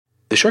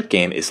The Short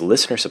Game is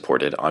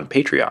listener-supported on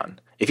Patreon.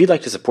 If you'd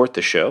like to support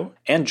the show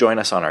and join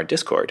us on our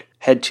Discord,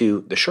 head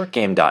to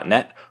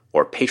theshortgame.net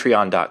or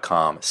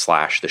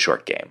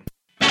patreon.com/theshortgame.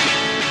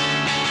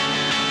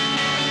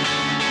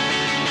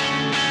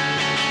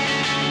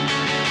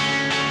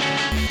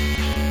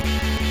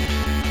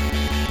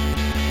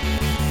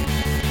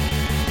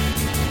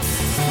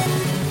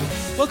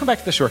 Welcome back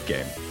to The Short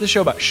Game, the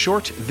show about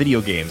short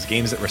video games,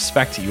 games that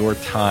respect your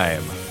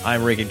time.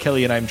 I'm Reagan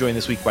Kelly, and I'm joined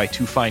this week by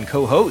two fine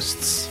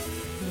co-hosts.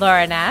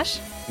 Laura Nash.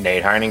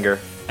 Nate Heininger.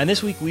 And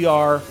this week we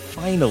are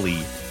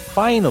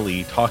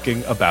finally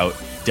talking about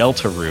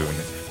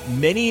Deltarune.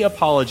 Many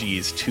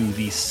apologies to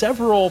the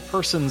several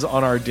persons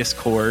on our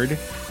Discord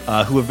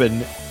who have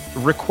been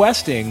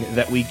requesting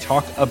that we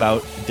talk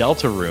about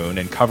Deltarune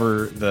and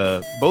cover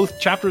both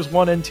chapters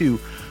 1 and 2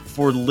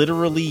 for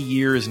literally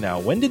years now.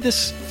 When did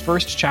this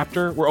first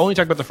chapter... We're only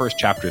talking about the first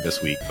chapter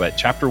this week, but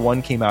chapter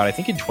 1 came out, I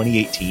think, in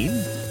 2018?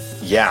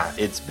 Yeah,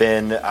 it's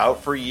been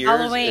out for years.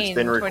 Halloween, it's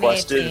been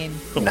requested.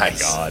 Oh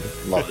nice. My God.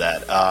 Love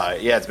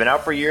that. Yeah, it's been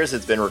out for years.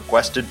 It's been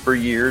requested for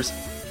years.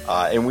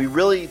 And we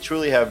really,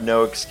 truly have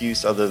no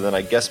excuse other than,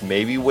 I guess,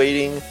 maybe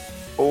waiting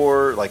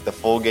for like the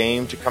full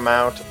game to come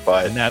out.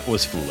 And that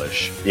was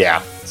foolish.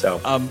 Yeah. So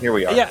here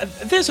we are. Yeah,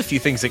 there's a few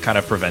things that kind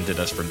of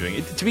prevented us from doing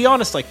it. To be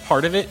honest, like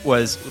part of it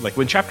was like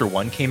when chapter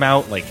 1 came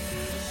out, like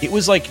it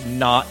was like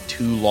not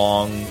too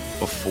long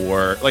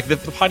before, like the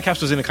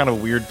podcast was in a kind of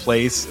weird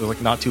place. It was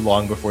like not too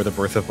long before the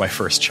birth of my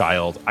first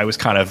child. I was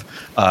kind of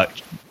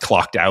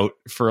clocked out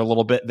for a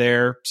little bit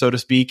there, so to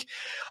speak.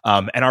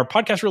 And our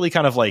podcast really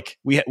kind of like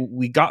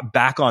we got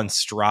back on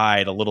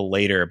stride a little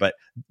later, but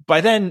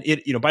by then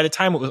by the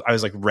time I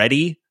was like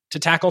ready to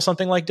tackle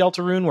something like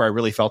Deltarune, where I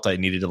really felt I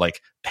needed to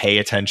like pay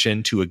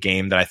attention to a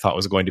game that I thought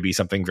was going to be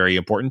something very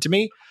important to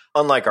me.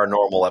 Unlike our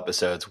normal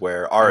episodes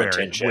where our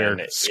attention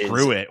is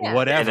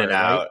whatever, in and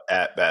out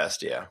at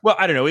best. Yeah. Well,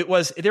 I don't know.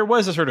 There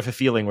was a sort of a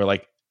feeling where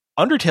like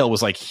Undertale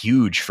was like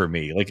huge for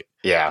me, like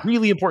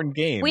really important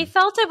game. We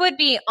felt it would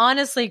be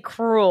honestly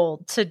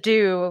cruel to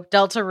do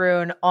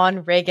Deltarune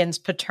on Reagan's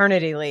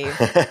paternity leave.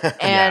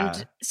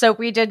 And so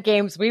we did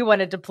games we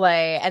wanted to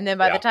play. And then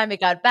by the time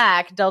it got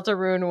back,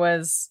 Deltarune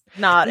was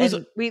not.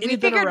 We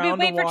figured we'd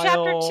wait for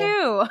chapter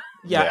 2.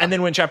 Yeah. And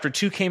then when chapter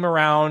 2 came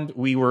around,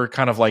 we were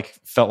kind of like,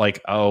 felt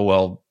like, oh,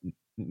 well,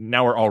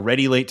 now we're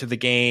already late to the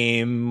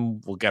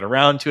game. We'll get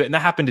around to it. And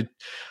that happened in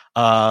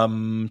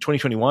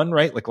 2021,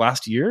 right? Like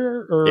last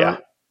year?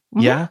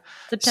 Yeah.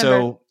 September.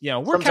 So,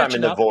 we're sometime catching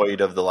in the up.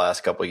 void of the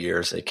last couple of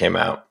years it came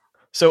out.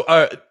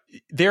 So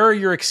there are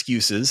your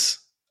excuses.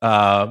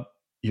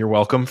 You're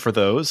welcome for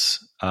those.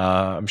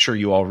 I'm sure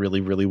you all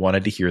really, really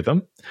wanted to hear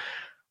them.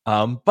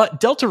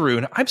 But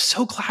Deltarune, I'm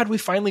so glad we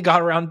finally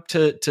got around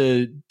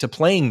to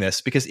playing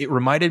this because it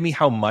reminded me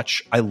how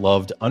much I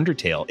loved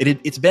Undertale.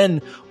 It's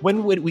been,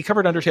 when we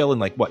covered Undertale in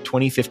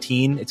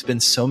 2015, it's been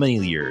so many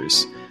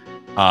years.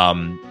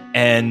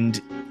 And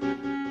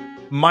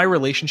my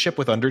relationship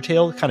with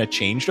Undertale kind of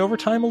changed over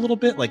time a little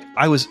bit. Like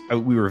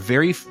we were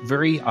very,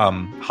 very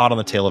hot on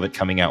the tail of it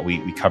coming out.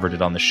 We covered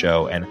it on the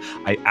show, and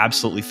I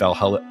absolutely fell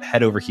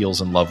head over heels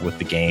in love with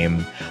the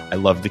game. I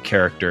loved the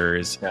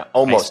characters. Yeah,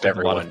 almost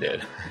everyone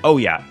did. Oh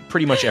yeah,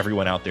 pretty much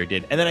everyone out there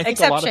did. And then I think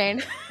except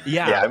Shane.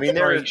 I mean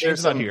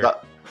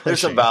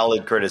there's some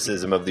valid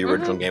criticism of the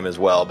original game as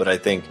well, but I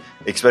think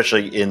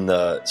especially in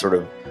the sort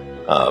of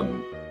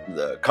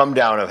the come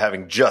down of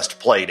having just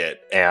played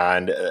it,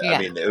 and I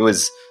mean it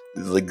was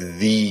like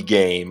the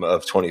game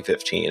of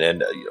 2015,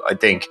 and I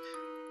think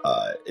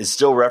is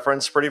still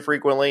referenced pretty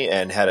frequently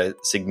and had a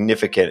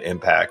significant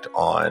impact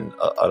on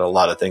a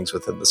lot of things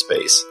within the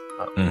space.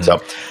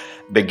 So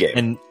big game,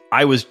 and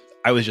I was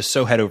just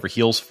so head over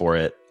heels for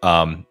it.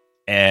 And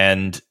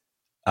then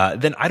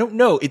I don't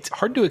know, it's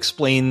hard to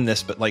explain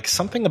this, but like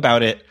something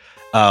about it,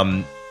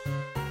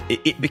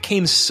 it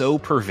became so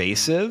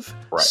pervasive,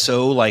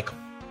 so like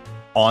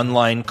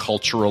online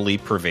culturally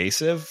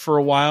pervasive for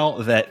a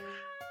while that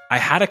I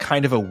had a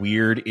kind of a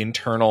weird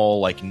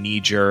internal like knee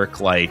jerk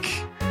I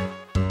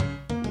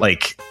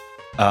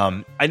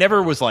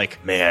never was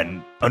like,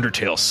 man,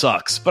 Undertale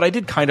sucks, but I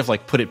did kind of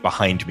like put it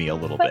behind me a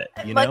little bit,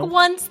 like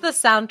once the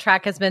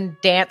soundtrack has been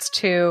danced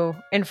to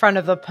in front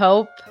of the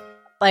Pope,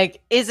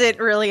 like, is it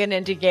really an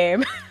indie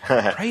game?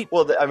 Right.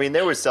 Well, I mean,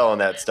 they were selling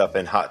that stuff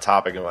in Hot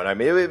Topic and whatnot. I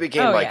mean, it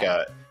became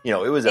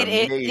it was a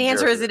major... The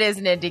answer is it is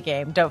an indie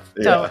game. Don't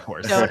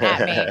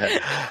at me.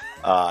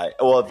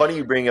 Well, funny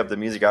you bring up the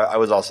music. I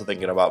was also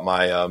thinking about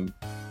my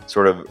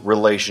sort of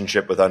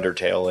relationship with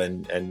Undertale,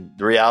 and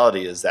the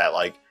reality is that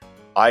like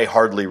I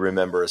hardly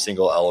remember a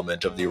single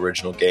element of the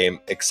original game,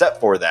 except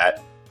for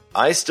that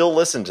I still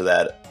listen to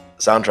that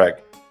soundtrack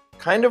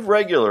kind of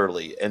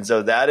regularly, and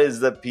so that is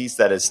the piece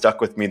that has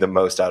stuck with me the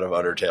most out of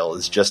Undertale,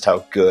 is just how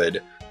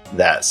good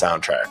that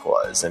soundtrack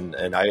was.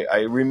 And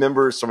I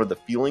remember some of the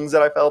feelings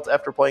that I felt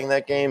after playing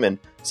that game, and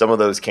some of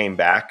those came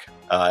back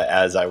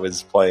as I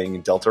was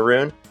playing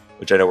Deltarune,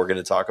 which I know we're going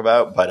to talk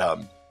about.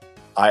 But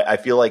I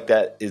feel like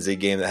that is a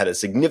game that had a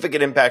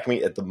significant impact on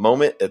me at the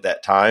moment, at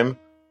that time.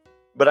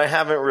 But I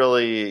haven't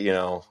really,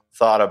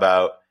 thought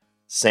about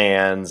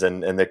Sans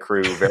and the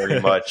crew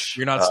very much.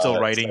 You're not still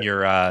writing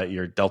your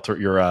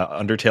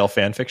Undertale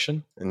fan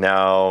fiction?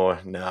 No,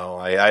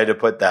 I had to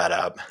put that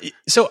up.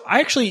 So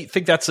I actually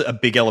think that's a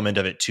big element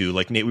of it too.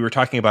 Like, Nate, we were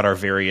talking about our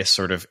various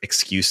sort of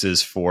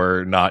excuses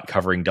for not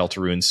covering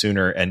Deltarune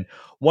sooner, and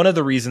one of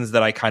the reasons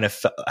that I kind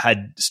of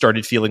had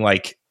started feeling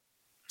like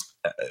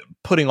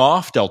putting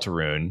off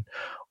Deltarune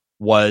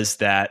was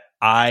that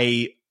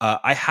I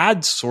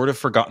had sort of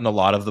forgotten a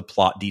lot of the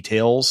plot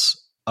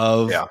details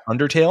of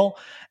Undertale.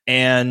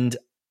 And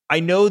I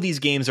know these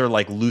games are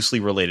like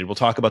loosely related. We'll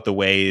talk about the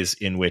ways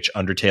in which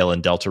Undertale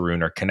and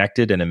Deltarune are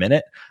connected in a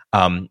minute.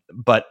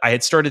 But I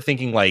had started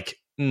thinking like,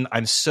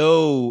 I'm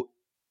so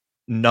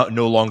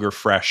no longer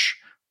fresh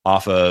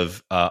off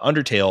of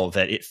Undertale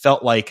that it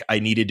felt like I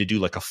needed to do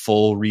like a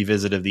full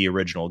revisit of the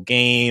original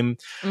game,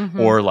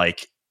 or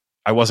like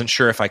I wasn't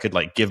sure if I could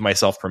like give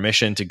myself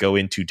permission to go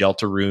into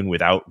Deltarune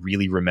without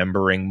really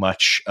remembering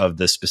much of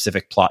the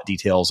specific plot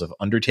details of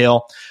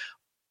Undertale.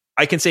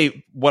 I can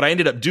say what I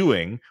ended up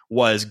doing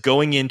was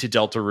going into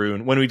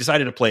Deltarune when we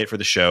decided to play it for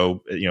the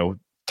show,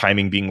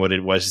 timing being what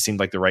it was, it seemed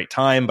like the right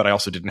time, but I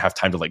also didn't have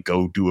time to like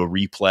go do a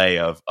replay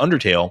of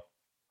Undertale.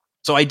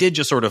 So I did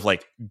just sort of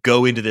like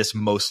go into this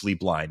mostly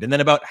blind. And then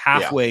about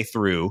halfway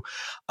through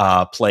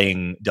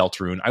playing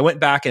Deltarune, I went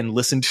back and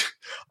listened to,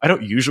 I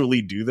don't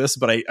usually do this,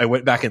 but I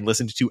went back and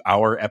listened to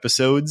our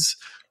episodes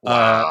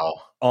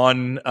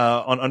on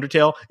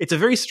Undertale. It's a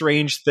very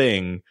strange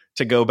thing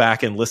to go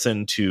back and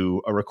listen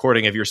to a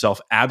recording of yourself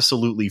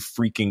absolutely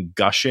freaking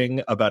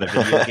gushing about a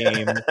video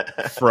game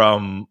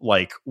from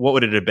like, what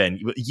would it have been?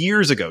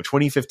 Years ago,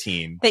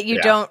 2015. That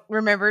you don't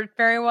remember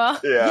very well.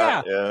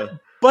 Yeah.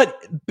 But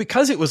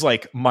because it was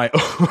like my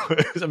own,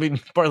 I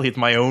mean, partly it's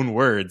my own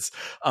words,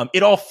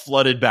 it all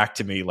flooded back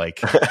to me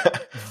like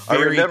I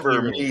remember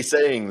me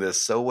saying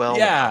this so well.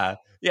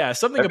 Yeah,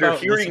 something After about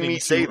hearing me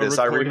say this,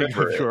 I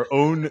remember your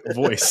own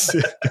voice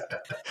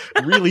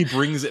really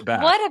brings it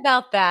back. What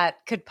about that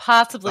could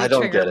possibly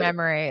trigger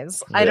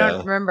memories? I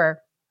don't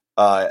remember.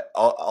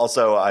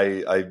 Also,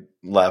 I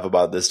laugh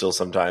about this still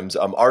sometimes.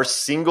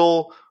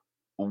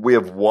 We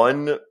have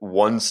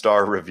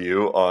one-star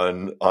review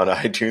on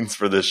iTunes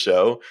for this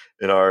show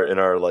in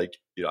our like,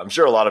 I'm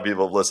sure a lot of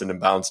people have listened and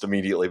bounced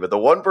immediately, but the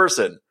one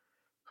person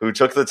who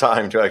took the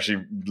time to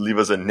actually leave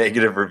us a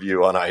negative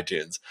review on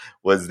iTunes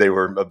was they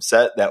were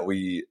upset that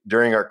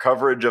during our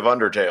coverage of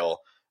Undertale,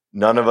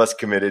 none of us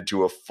committed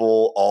to a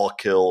full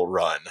all-kill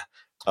run.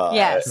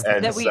 Yes,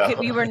 that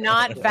we were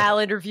not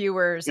valid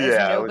reviewers, as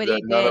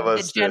nobody did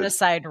the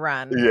genocide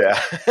run. Yeah.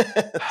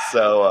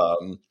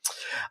 So,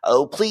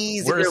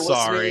 please, we're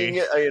sorry.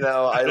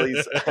 At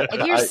least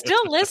if you're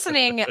still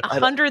listening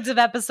hundreds of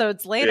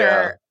episodes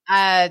later,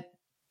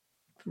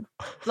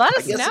 let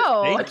us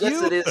know. I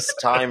guess it is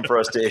time for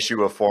us to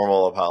issue a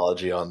formal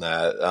apology on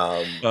that.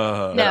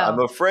 No. I'm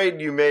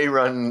afraid you may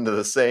run into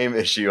the same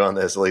issue on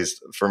this. At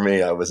least for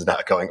me, I was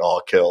not going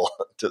all kill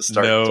to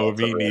start. No,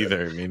 me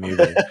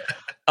neither.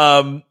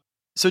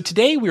 So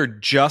today we're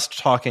just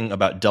talking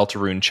about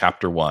Deltarune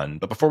Chapter 1.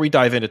 But before we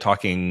dive into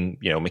talking,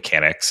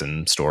 mechanics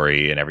and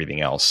story and everything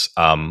else,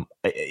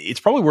 it's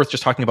probably worth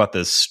just talking about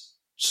this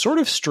sort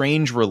of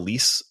strange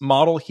release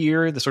model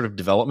here, the sort of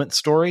development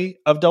story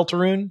of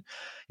Deltarune.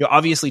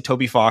 Obviously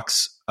Toby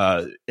Fox,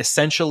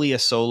 essentially a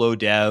solo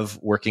dev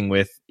working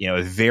with,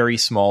 a very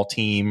small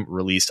team,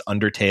 released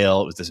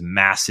Undertale. It was this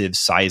massive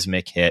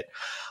seismic hit.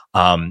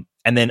 And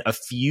then a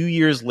few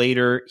years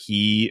later,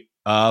 he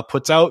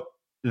puts out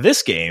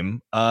this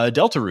game,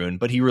 Deltarune,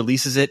 but he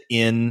releases it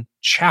in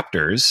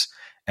chapters.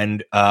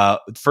 And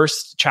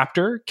first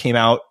chapter came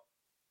out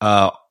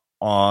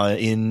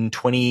in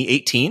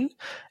 2018.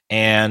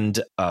 And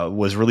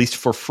was released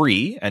for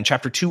free. And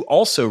Chapter 2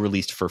 also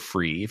released for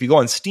free. If you go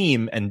on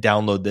Steam and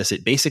download this,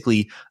 it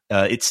basically,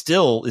 it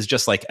still is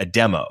just like a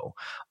demo.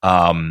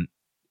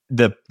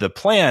 The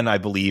plan, I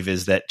believe,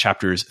 is that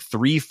Chapters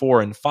 3,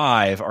 4, and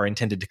 5 are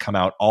intended to come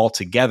out all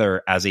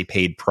together as a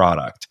paid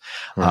product.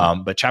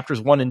 But Chapters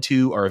 1 and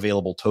 2 are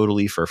available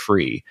totally for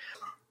free.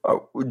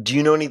 Do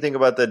you know anything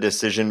about the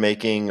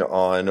decision-making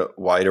on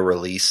why to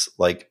release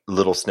like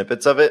little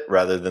snippets of it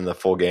rather than the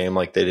full game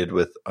like they did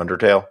with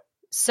Undertale?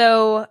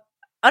 So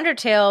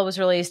Undertale was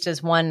released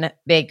as one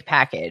big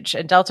package,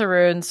 and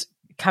Deltarune's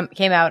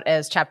came out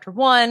as Chapter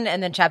 1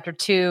 and then Chapter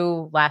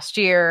 2 last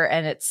year.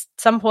 And at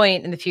some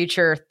point in the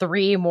future,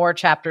 3 more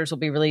chapters will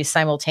be released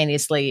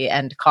simultaneously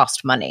and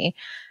cost money.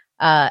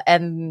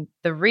 And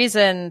the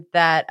reason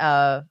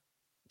that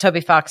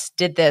Toby Fox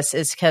did this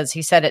is because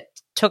he said it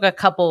took a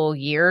couple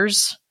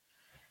years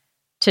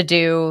to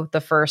do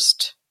the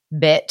first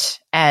bit,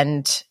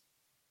 and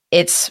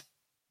it's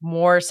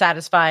more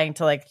satisfying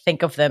to like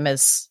think of them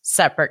as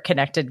separate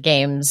connected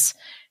games,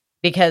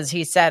 because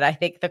he said, I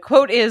think the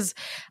quote is,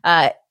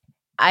 I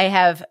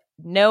have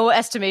no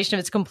estimation of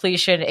its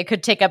completion. It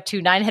could take up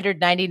to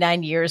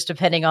 999 years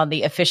depending on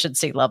the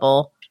efficiency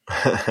level.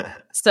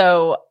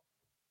 So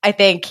I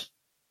think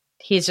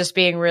he's just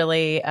being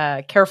really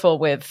careful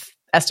with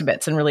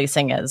estimates and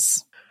releasing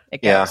as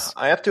it goes. Yeah,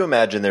 I have to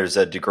imagine there's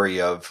a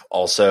degree of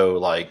also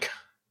like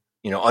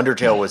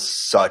Undertale was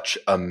such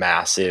a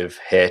massive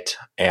hit,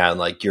 and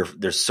like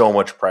there's so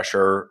much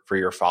pressure for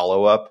your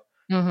follow up.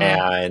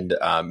 And,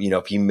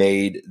 if he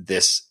made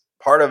this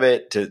part of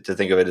it to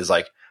think of it as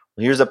like,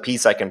 well, here's a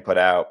piece I can put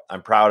out.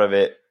 I'm proud of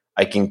it.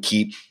 I can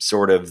keep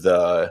sort of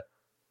the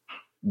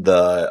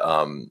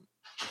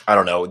I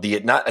don't know,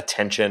 not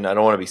attention. I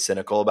don't want to be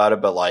cynical about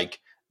it, but like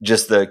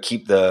just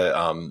keep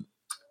the,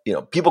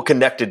 people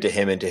connected to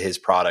him and to his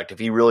product. If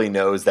he really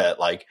knows that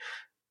like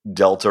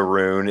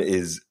Deltarune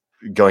is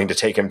going to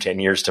take him 10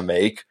 years to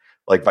make,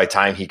 like by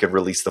time he could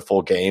release the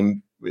full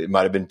game, it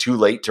might've been too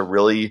late to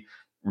really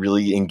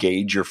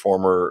engage your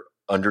former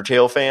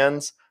Undertale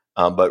fans.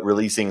 But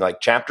releasing like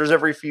chapters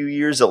every few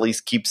years at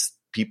least keeps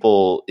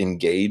people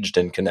engaged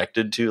and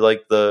connected to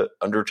like the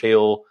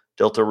Undertale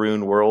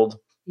Deltarune world.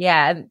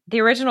 Yeah,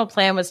 the original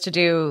plan was to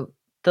do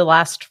the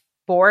last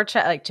 4,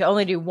 to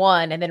only do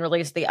one and then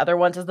release the other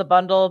ones as the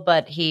bundle.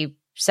 But he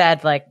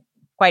said, like,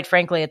 quite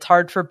frankly, it's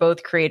hard for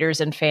both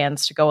creators and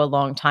fans to go a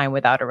long time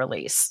without a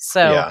release.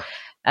 So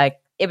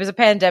it was a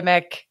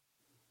pandemic.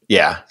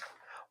 Yeah.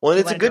 Well,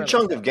 and it's a good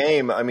chunk of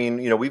game. I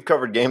mean, we've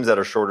covered games that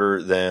are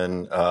shorter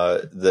than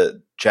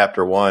the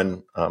chapter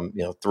 1,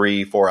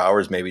 3-4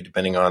 hours, maybe,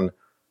 depending on,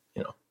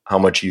 how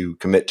much you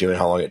commit to and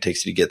how long it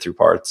takes you to get through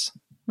parts.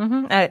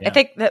 I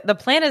think that the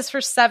plan is for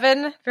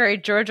 7, very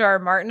George R. R.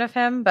 Martin of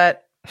him,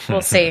 but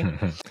we'll see.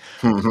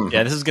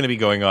 Yeah, this is going to be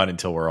going on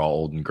until we're all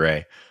old and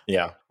gray.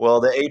 Yeah.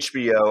 Well, the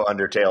HBO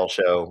Undertale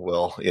show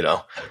will,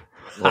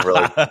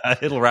 really...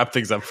 it'll wrap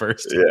things up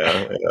first.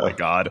 Yeah. Oh my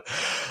God.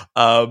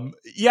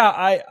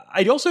 I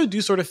also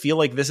do sort of feel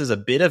like this is a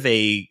bit of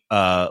a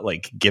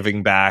like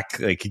giving back,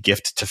 like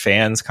gift to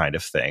fans kind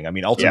of thing. I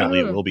mean, ultimately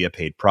it will be a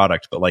paid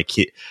product, but like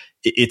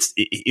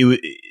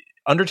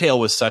Undertale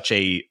was such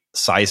a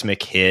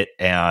seismic hit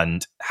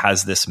and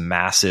has this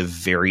massive,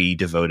 very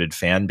devoted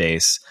fan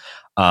base.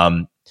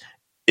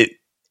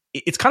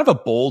 It's kind of a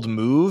bold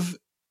move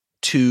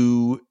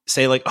to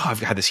say like, oh, I've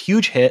got this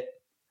huge hit,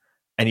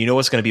 and you know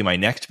what's going to be my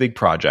next big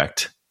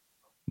project?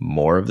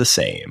 More of the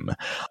same.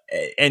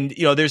 And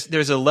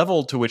there's a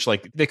level to which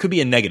like there could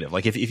be a negative.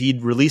 Like if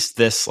he'd released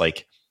this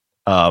like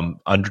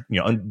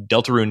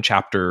Deltarune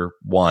Chapter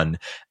 1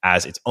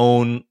 as its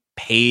own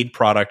paid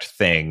product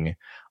thing,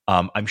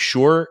 I'm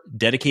sure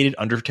dedicated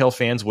Undertale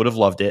fans would have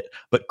loved it,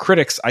 but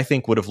critics, I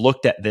think, would have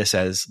looked at this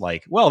as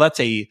like, well, that's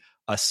a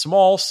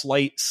small,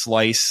 slight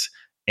slice,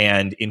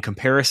 and in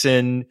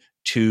comparison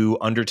to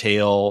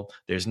Undertale,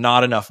 there's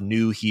not enough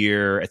new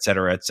here, et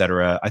cetera, et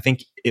cetera. I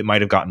think it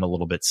might have gotten a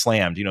little bit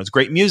slammed. It's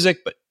great music,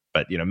 but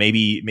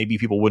maybe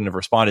people wouldn't have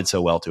responded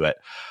so well to it.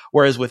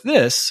 Whereas with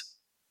this,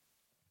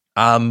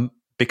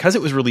 because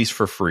it was released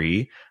for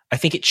free, I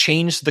think it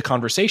changed the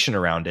conversation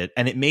around it,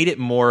 and it made it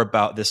more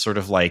about this sort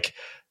of like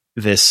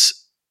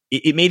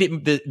it made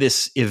it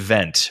this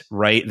event,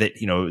 right? That,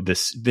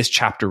 this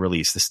chapter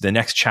release, the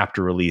next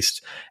chapter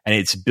released, and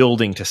it's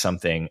building to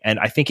something. And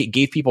I think it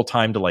gave people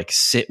time to like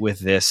sit with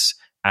this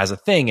as a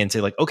thing and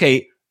say like,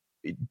 okay,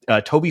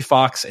 Toby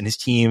Fox and his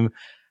team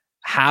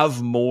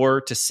have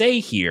more to say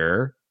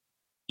here,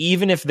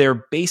 even if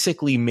they're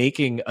basically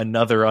making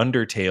another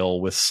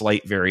Undertale with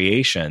slight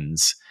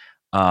variations.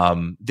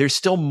 There's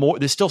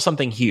still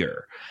something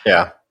here.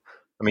 Yeah.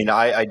 I mean,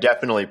 I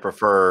definitely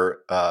prefer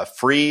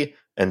free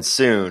and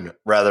soon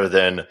rather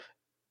than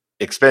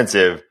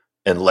expensive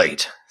and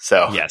late.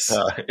 So yes,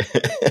 I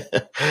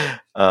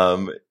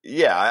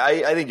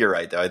think you're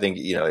right though. I think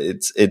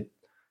it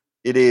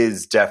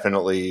is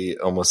definitely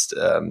almost.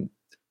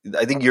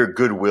 I think your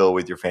goodwill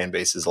with your fan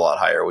base is a lot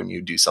higher when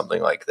you do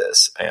something like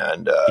this.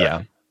 And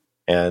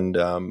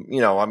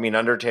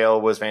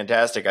Undertale was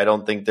fantastic. I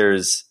don't think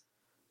there's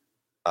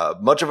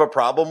much of a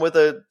problem with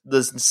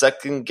the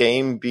second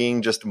game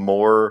being just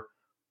more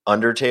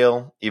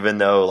Undertale, even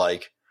though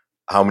like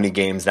how many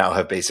games now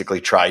have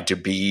basically tried to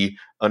be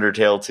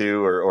Undertale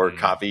 2 or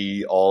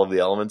copy all of the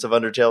elements of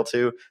Undertale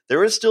 2.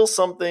 There is still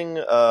something,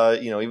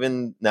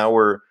 even now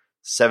we're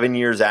 7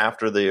 years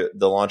after the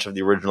launch of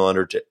the original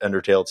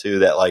Undertale 2,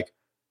 that like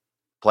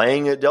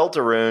playing at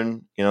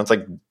Deltarune, it's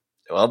like,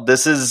 well,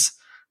 this is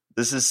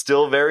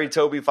still very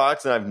Toby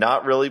Fox, and I've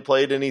not really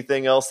played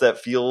anything else that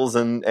feels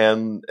and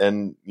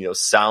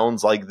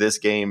sounds like this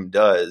game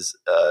does,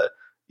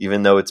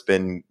 even though it's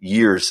been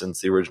years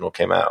since the original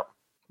came out.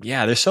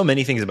 Yeah, there's so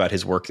many things about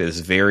his work that is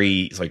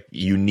very like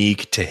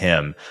unique to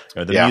him.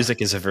 The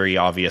music is a very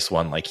obvious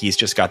one. Like he's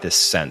just got this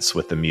sense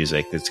with the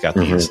music that's got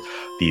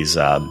these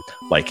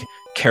like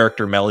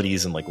character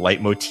melodies and like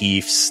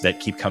leitmotifs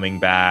that keep coming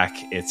back.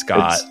 It's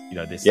got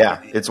this.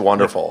 Yeah, it's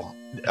wonderful.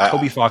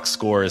 Toby Fox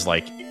score is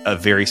like a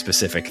very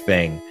specific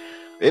thing.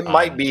 It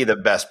might be the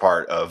best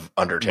part of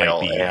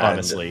Undertale,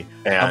 honestly.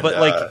 But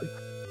like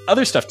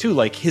other stuff too,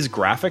 like his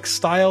graphics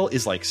style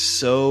is like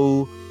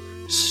so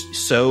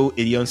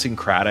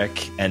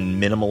idiosyncratic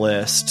and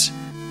minimalist,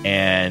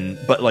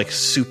 but like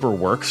super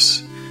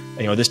works.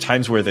 there's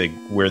times where the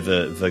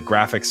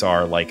graphics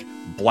are like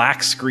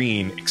black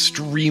screen,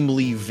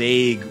 extremely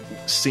vague,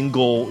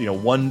 single,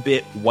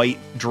 1-bit white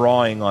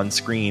drawing on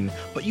screen,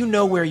 but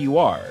where you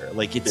are.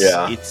 Like he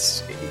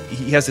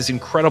has this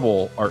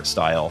incredible art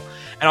style.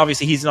 And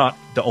obviously he's not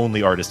the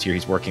only artist here.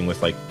 He's working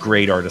with like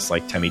great artists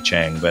like Temi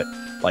Chang, but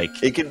like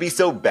it can be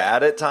so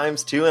bad at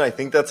times too, and I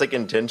think that's like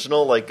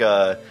intentional. Like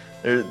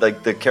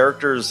the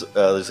characters,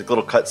 there's like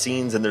little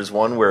cutscenes, and there's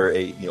one where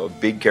a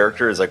big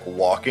character is like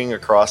walking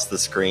across the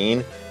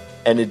screen,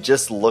 and it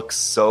just looks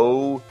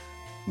so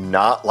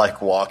not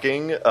like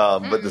walking,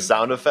 but the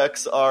sound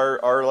effects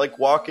are like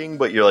walking,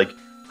 but you're like,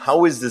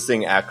 how is this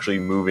thing actually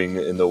moving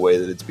in the way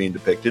that it's being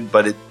depicted?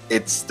 But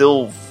it's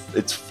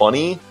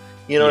funny.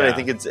 And I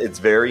think it's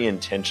very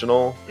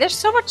intentional. There's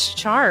so much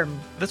charm.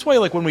 That's why,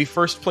 like, when we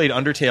first played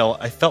Undertale,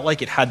 I felt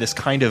like it had this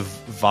kind of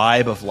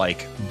vibe of,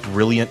 like,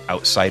 brilliant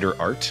outsider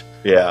art.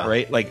 Yeah.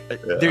 Right? Like,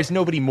 there's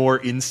nobody more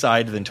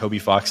inside than Toby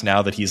Fox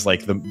now that he's,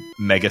 like, the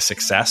mega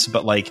success.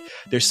 But, like,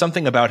 there's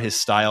something about his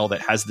style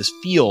that has this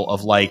feel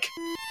of, like,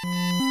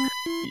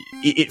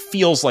 it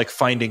feels like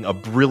finding a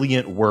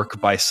brilliant work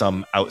by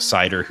some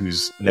outsider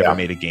who's never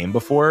made a game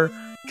before,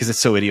 because it's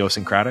so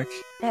idiosyncratic.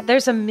 Yeah,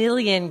 there's a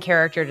million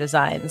character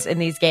designs in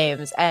these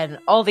games, and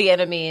all the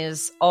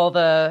enemies, all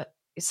the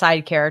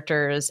side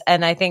characters.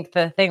 And I think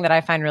the thing that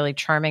I find really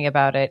charming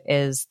about it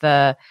is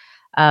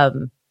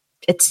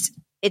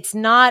it's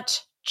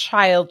not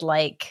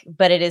childlike,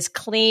 but it is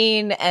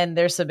clean, and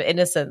there's some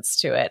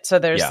innocence to it. So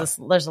there's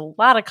a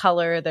lot of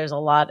color, there's a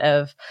lot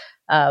of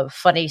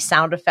funny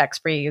sound effects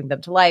bringing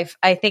them to life.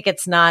 I think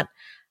it's not.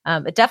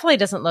 It definitely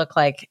doesn't look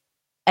like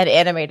an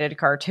animated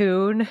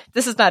cartoon.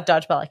 This is not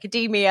Dodgeball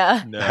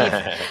Academia. No.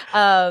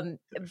 But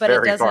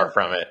very it doesn't, far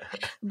from it.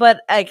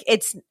 But like,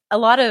 it's a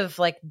lot of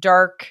like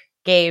dark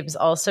games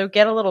also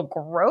get a little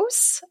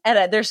gross, and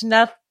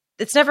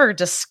it's never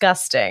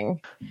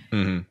disgusting.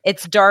 Mm-hmm.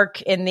 It's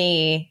dark in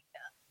the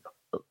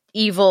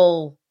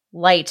evil,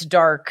 light,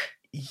 dark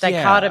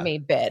dichotomy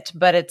bit,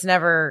 but it's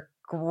never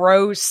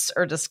gross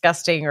or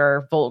disgusting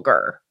or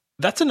vulgar.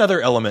 That's another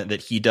element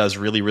that he does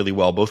really, really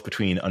well, both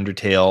between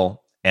Undertale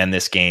and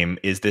this game,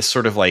 is this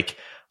sort of like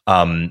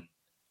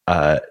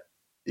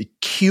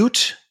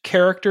cute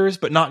characters,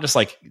 but not just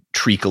like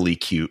treacly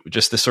cute,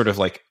 just this sort of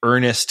like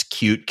earnest,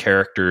 cute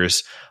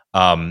characters,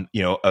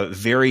 a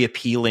very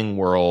appealing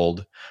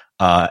world.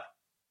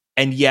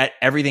 And yet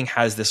everything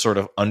has this sort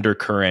of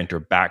undercurrent or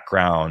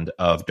background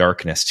of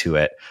darkness to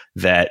it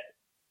that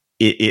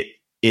it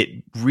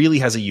really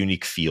has a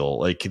unique feel.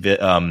 Like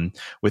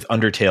with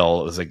Undertale,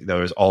 it was like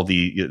there was all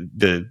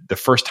the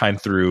first time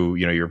through,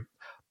 you're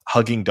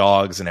hugging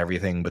dogs and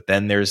everything, but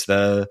then there's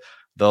the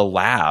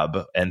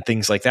lab and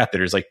things like that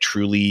is like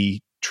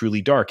truly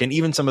dark. And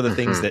even some of the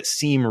things that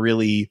seem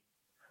really,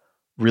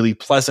 really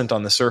pleasant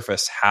on the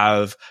surface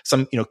have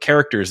some,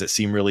 characters that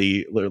seem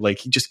really like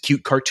just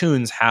cute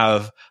cartoons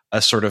have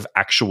a sort of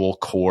actual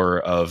core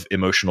of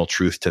emotional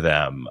truth to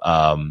them.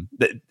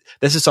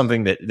 This is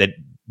something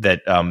that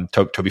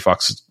Toby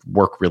Fox's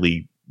work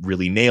really,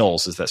 really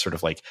nails, is that sort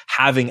of like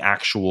having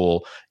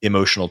actual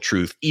emotional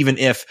truth, even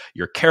if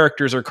your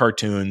characters are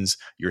cartoons,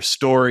 your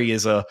story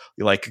is a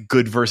like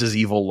good versus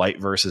evil, light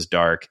versus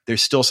dark.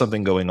 There's still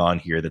something going on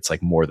here that's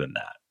like more than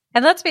that.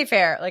 And let's be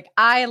fair, like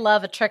I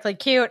love a trickly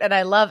cute and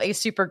I love a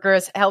super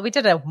gross. Hell, we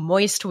did a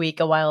moist week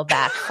a while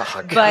back.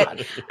 Oh,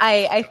 but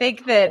I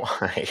think that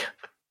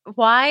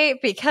why?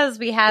 Because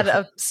we had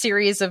a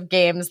series of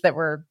games that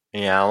were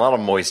a lot of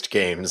moist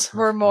games.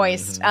 Were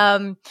moist.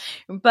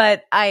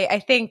 But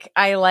I think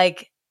I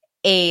like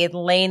a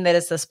lane that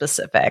is the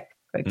specific.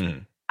 Like,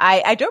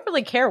 I don't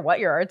really care what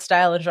your art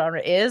style and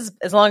genre is,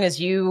 as long as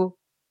you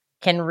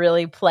can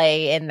really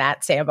play in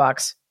that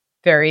sandbox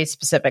very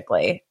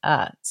specifically.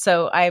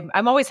 So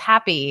I'm always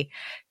happy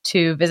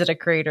to visit a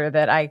creator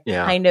that I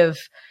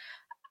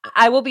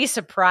I will be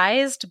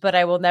surprised, but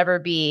I will never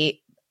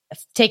be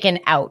taken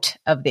out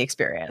of the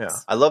experience. Yeah.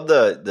 I love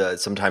the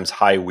sometimes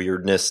high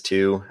weirdness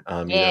too.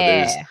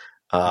 There's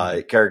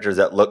characters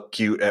that look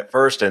cute at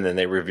first and then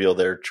they reveal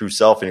their true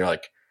self, and you're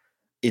like,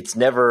 it's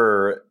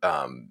never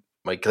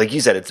like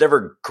you said, it's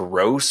never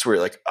gross where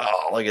you're like,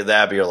 oh, look at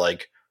that, but you're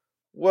like,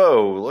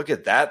 whoa, look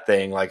at that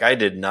thing. Like, I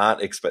did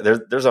not expect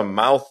there's a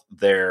mouth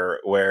there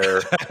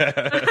where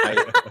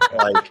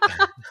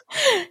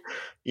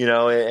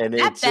and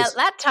it's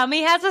that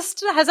tummy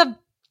has a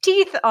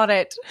teeth on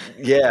it.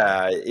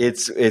 Yeah,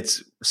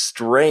 it's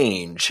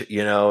strange,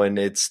 and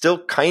it's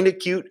still kind of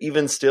cute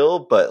even still,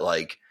 but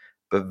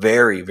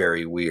very,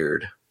 very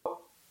weird.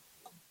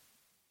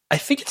 I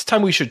think it's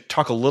time we should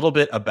talk a little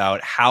bit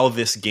about how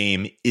this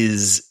game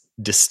is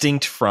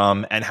distinct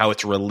from and how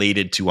it's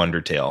related to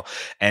Undertale.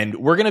 And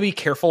we're going to be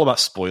careful about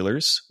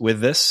spoilers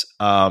with this.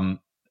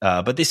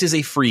 But this is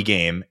a free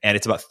game and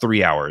it's about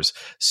 3 hours.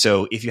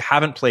 So if you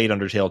haven't played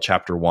Undertale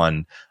Chapter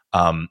 1,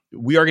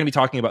 we are going to be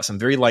talking about some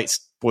very light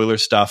spoiler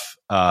stuff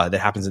that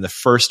happens in the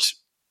first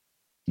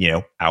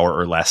hour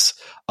or less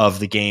of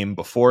the game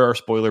before our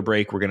spoiler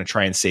break. We're going to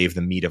try and save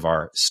the meat of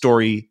our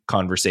story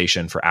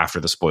conversation for after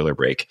the spoiler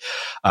break.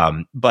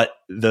 But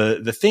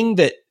the thing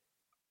that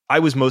I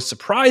was most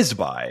surprised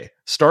by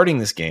starting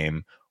this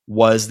game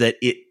was that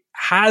it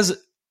has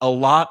a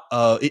lot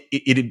of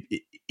it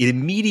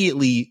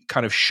immediately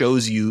kind of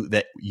shows you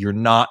that you're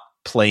not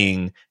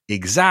playing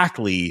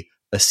exactly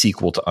a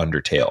sequel to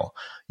Undertale.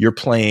 You're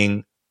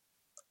playing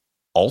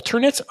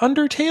alternate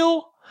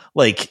Undertale,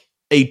 like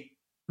the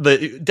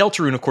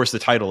Deltarune, of course, the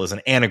title is an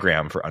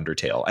anagram for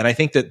Undertale. And I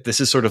think that this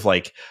is sort of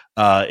like,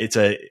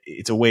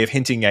 it's a way of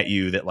hinting at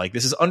you that like,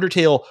 this is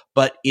Undertale,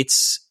 but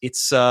it's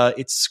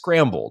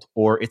scrambled,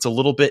 or it's a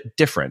little bit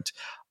different.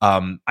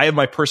 I have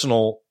my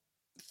personal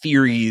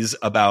theories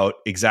about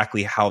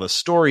exactly how the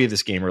story of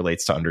this game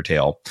relates to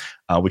Undertale,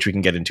 which we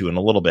can get into in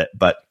a little bit.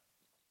 But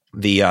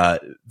the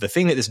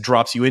thing that this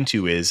drops you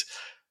into is,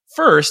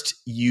 first,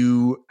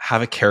 you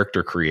have a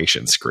character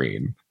creation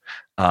screen,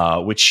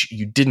 which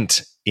you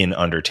didn't in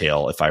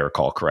Undertale, if I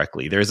recall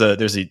correctly. There's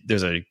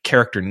a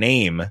character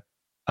name.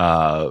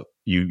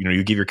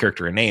 You give your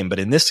character a name, but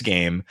in this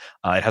game,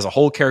 it has a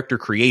whole character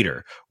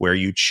creator where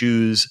you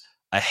choose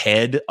a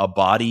head, a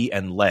body,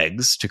 and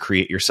legs to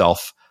create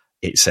yourself.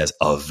 It says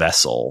a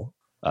vessel,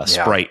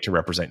 sprite to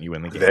represent you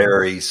in the game.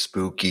 Very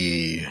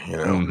spooky,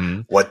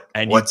 Mm-hmm.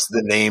 What's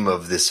the name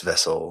of this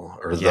vessel,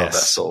 or the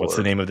vessel? What's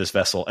the name of this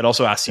vessel? It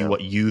also asks you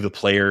what you, the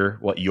player,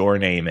 what your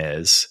name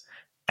is.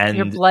 And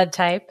your blood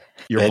type.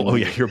 Your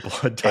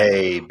blood type.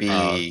 A,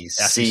 B,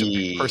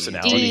 C.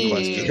 Personality D.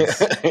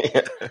 questions.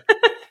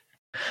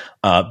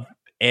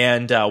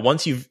 And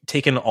once you've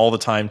taken all the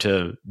time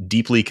to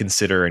deeply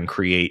consider and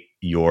create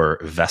your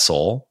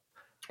vessel,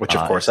 which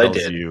of course I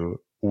did,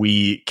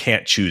 we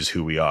can't choose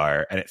who we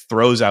are, and it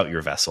throws out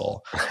your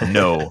vessel.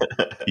 No,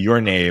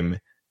 your name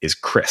is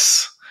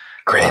Chris.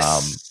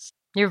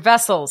 Your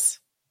vessel's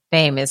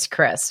name is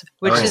Chris,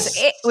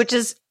 which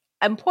is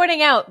I'm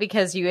pointing out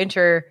because you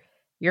enter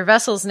your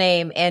vessel's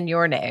name and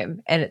your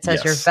name, and it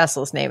says your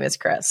vessel's name is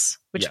Chris,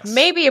 which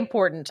may be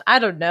important. I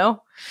don't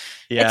know.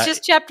 Yeah. It's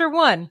just chapter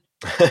 1.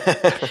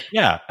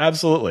 Yeah,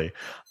 absolutely.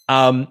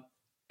 And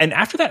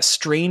after that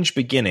strange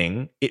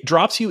beginning, it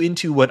drops you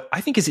into what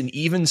I think is an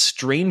even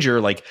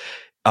stranger, like,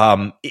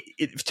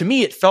 to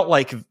me, it felt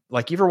like you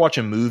ever watch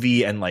a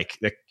movie and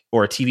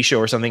or a TV show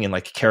or something, and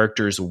like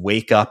characters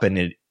wake up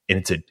and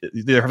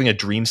they're having a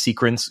dream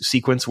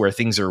sequence where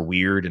things are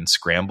weird and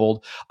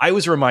scrambled. I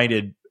was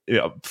reminded,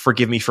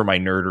 forgive me for my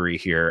nerdery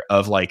here,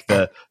 of like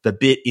the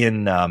bit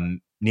in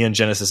Neon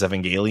Genesis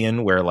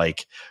Evangelion where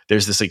like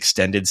there's this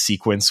extended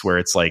sequence where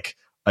it's like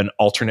an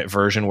alternate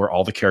version where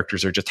all the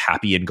characters are just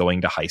happy and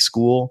going to high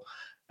school,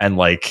 and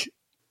like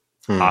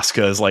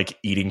Asuka is like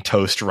eating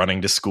toast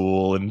running to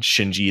school, and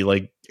Shinji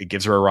like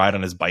gives her a ride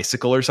on his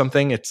bicycle or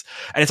something. It's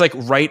like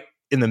right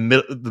in the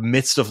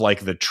midst of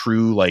like the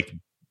true like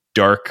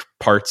dark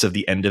parts of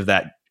the end of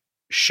that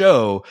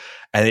show,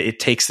 and it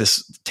takes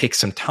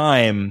some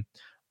time.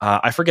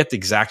 I forget the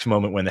exact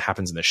moment when it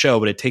happens in the show,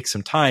 but it takes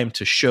some time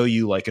to show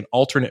you like an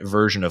alternate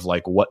version of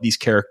like what these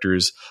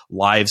characters'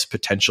 lives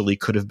potentially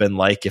could have been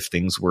like if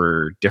things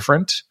were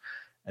different.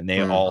 And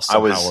they all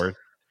somehow were.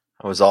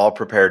 I was all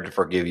prepared to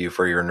forgive you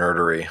for your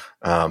nerdery,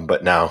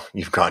 but now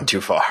you've gone too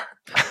far.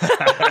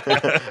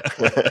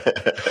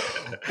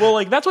 Well,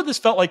 like that's what this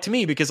felt like to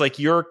me, because like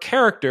your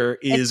character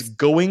is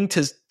going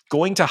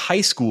to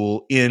high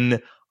school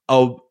in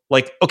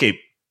okay.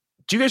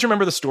 Do you guys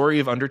remember the story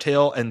of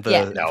Undertale and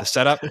the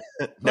setup?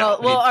 No.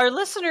 Well, our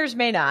listeners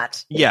may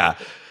not. Yeah.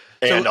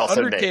 And so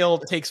also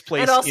Undertale takes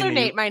place. And also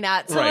Nate might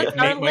not. So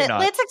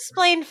let's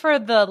explain for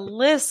the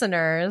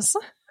listeners.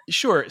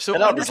 Sure. So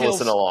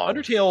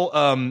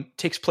Undertale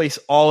takes place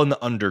all in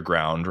the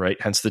underground, right?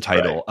 Hence the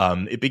title.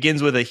 Right. It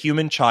begins with a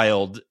human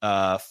child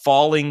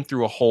falling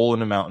through a hole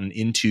in a mountain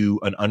into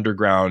an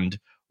underground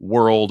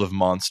world of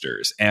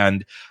monsters.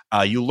 And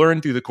you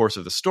learn through the course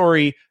of the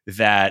story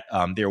that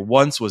there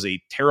once was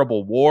a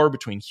terrible war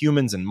between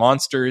humans and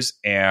monsters,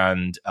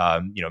 and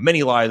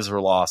many lives were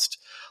lost.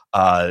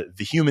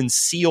 The humans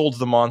sealed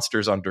the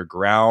monsters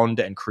underground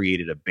and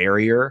created a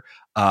barrier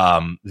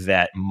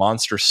that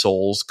monster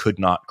souls could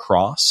not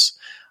cross,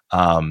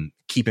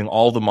 keeping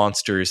all the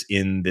monsters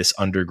in this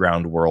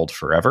underground world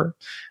forever.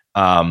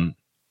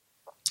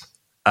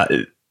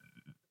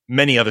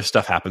 Many other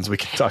stuff happens. We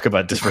can talk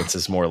about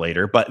differences more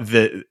later. But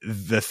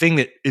the thing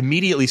that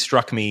immediately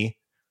struck me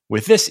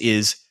with this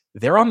is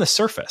they're on the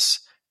surface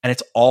and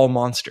it's all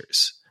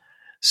monsters.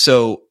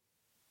 So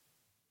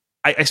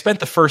I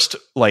spent the first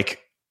like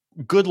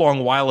good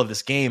long while of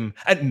this game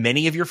at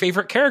many of your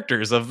favorite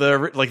characters of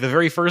the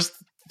very first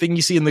thing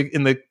you see in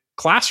the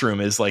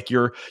classroom is like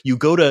you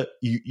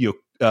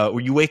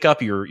wake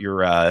up,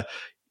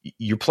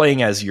 you're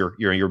playing as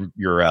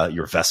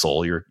your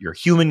vessel, your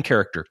human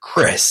character,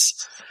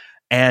 Chris.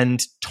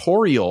 And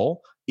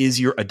Toriel is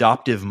your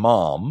adoptive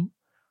mom.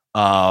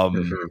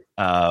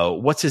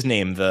 What's his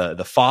name?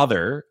 The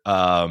father,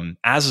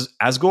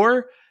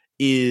 Asgore,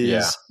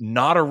 is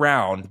not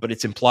around, but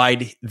it's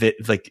implied that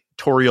like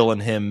Toriel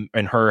and him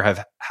and her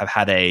have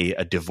had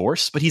a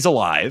divorce, but he's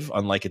alive,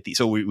 unlike it.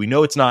 So we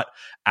know it's not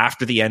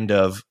after the end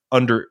of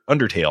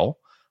Undertale,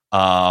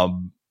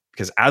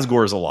 because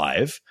Asgore is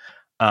alive.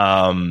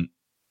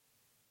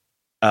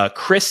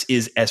 Chris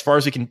is, as far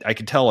as I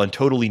can tell, a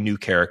totally new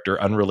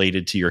character,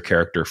 unrelated to your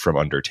character from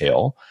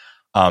Undertale.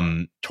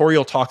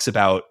 Toriel talks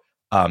about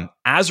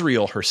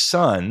Asriel, her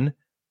son,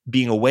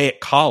 being away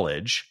at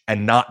college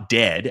and not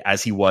dead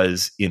as he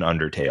was in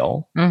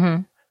Undertale.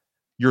 Mm-hmm.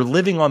 You're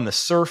living on the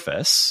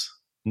surface,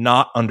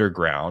 not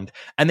underground.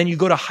 And then you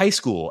go to high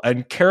school,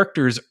 and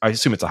characters, I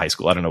assume it's a high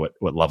school. I don't know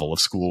what level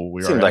of school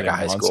we are like a in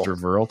high Monster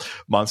school.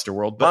 Monster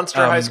World. But,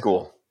 Monster High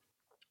School.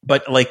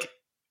 But like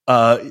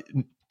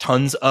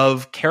tons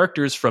of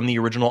characters from the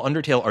original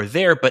Undertale are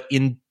there, but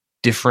in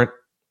different,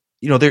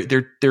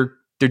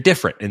 they're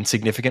different in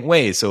significant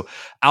ways. So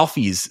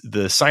Alfie's,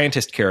 the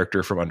scientist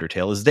character from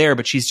Undertale, is there,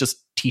 but she's just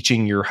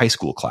teaching your high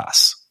school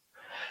class.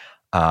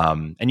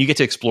 And you get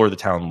to explore the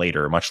town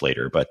later, much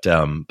later. But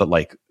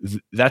like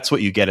that's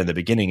what you get in the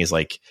beginning, is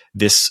like,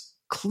 this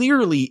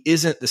clearly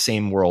isn't the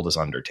same world as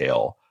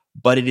Undertale,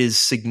 but it is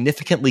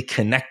significantly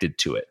connected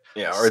to it.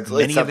 Yeah, or it's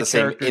not the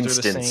same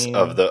instance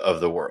of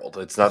the world.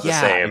 It's not the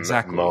same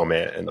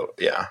moment.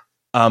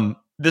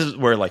 This is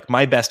where, like,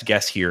 my best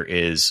guess here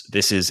is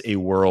this is a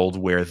world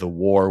where the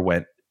war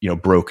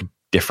broke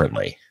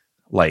differently.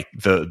 Like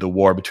the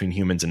war between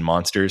humans and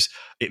monsters.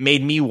 It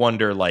made me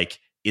wonder, like,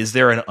 is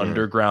there an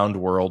underground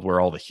world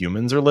where all the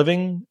humans are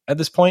living at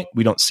this point?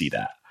 We don't see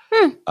that.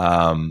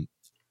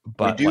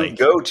 But we do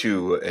go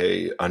to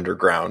a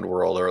underground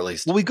world, or at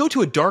least we go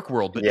to a dark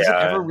world, but is it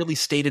ever really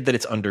stated that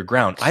it's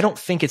underground? I don't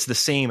think it's the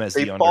same as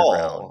the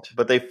underground.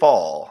 But they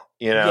fall,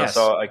 Yes.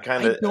 So I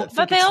kind of.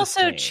 But they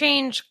also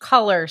change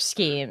color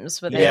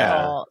schemes when they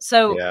fall.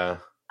 So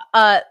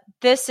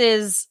this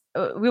is.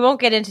 We won't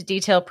get into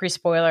detail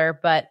pre-spoiler,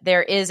 but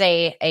there is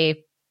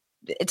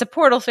it's a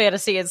portal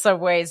fantasy in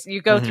some ways.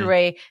 You go through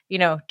a,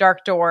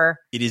 dark door.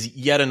 It is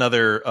yet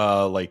another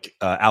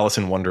Alice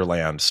in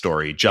Wonderland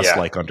story, just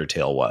like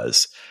Undertale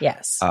was.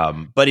 Yes.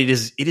 But it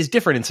is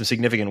different in some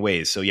significant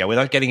ways. So yeah,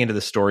 without getting into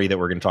the story that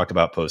we're going to talk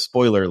about post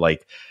spoiler,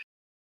 like,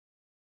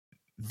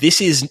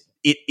 this is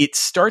it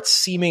starts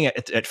seeming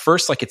at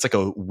first like it's like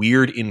a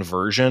weird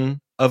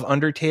inversion of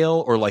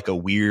Undertale, or like a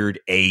weird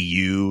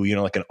AU,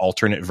 like an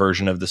alternate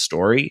version of the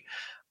story.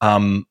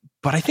 But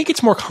I think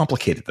it's more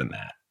complicated than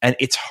that. And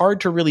it's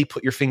hard to really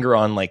put your finger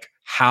on, like,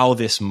 how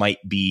this might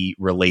be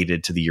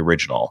related to the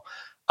original.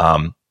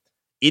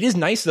 It is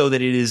nice, though,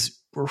 that it is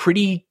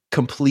pretty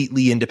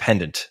completely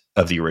independent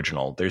of the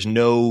original. There's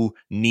no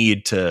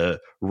need to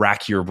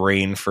rack your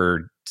brain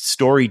for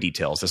story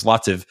details. There's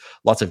lots of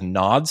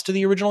nods to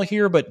the original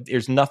here, but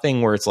there's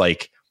nothing where it's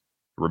like,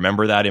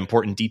 remember that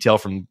important detail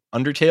from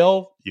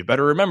Undertale? You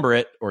better remember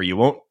it, or you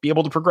won't be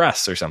able to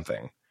progress or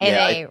something. And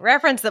a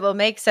reference that will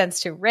make sense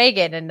to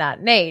Reagan and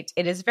not Nate,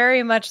 it is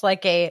very much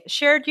like a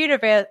shared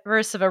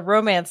universe of a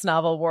romance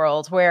novel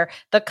world where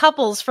the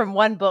couples from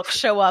one book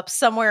show up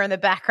somewhere in the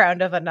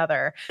background of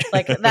another.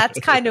 Like, that's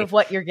kind of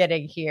what you're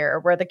getting here,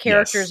 where the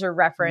characters are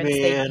referenced.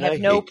 They have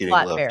no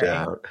plot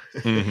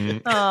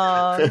bearing.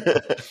 Oh,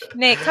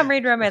 Nate, come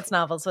read romance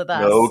novels with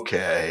us.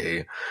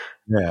 Okay.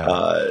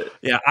 Yeah.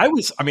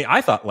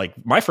 I thought, like,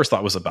 my first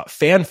thought was about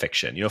fan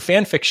fiction.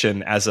 Fan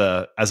fiction as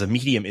a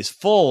medium is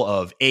full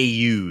of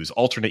AUs,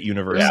 alternate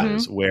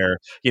universes, where,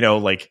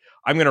 like,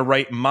 I'm going to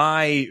write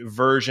my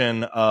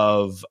version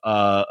of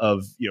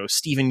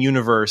Steven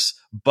Universe,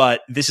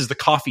 but this is the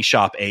coffee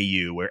shop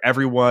AU where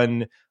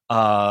everyone,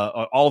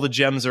 all the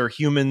gems are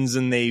humans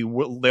and they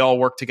all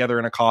work together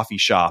in a coffee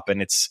shop,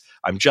 and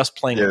I'm just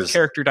playing with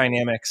character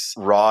dynamics.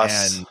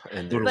 Ross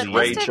and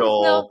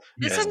Rachel.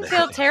 This didn't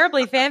feel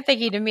terribly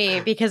fanficky to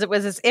me, because it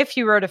was as if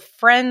you wrote a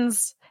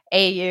Friends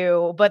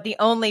AU, but the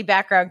only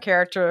background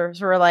characters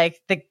were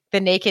like the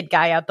naked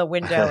guy out the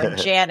window and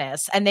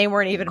Janice, and they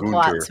weren't even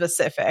plot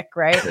specific,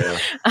 right?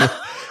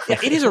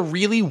 It is a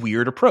really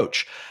weird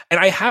approach, and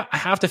I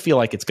have to feel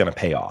like it's going to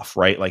pay off,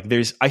 right? Like,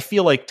 I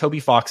feel like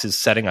Toby Fox is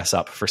setting us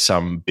up for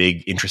some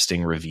big,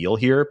 interesting reveal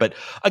here. But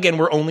again,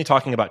 we're only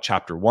talking about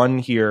chapter 1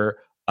 here.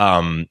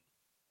 And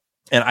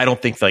I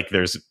don't think, like,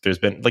 there's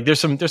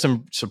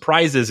some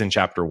surprises in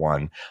chapter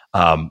 1.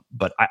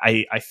 But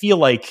I feel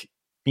like,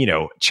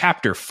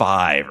 chapter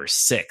 5 or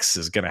 6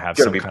 is going to have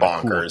some kind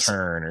of cool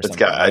turn or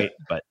something. Right?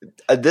 But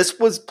this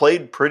was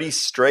played pretty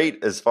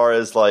straight as far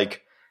as,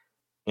 like,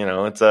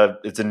 it's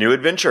a new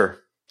adventure.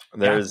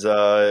 There's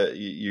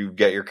you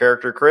get your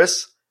character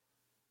Chris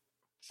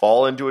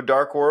fall into a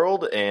dark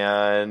world,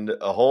 and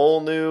a whole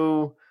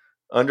new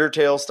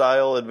Undertale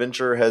style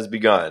adventure has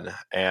begun.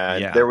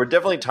 And there were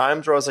definitely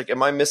times where I was like,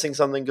 am I missing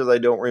something because I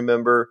don't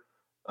remember?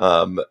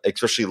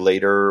 Especially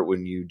later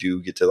when you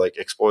do get to, like,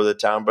 explore the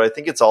town. But I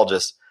think it's all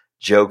just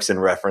jokes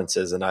and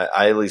references, and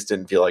I at least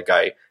didn't feel like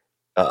I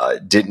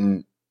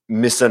didn't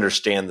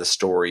misunderstand the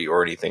story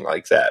or anything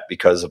like that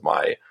because of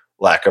my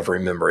lack of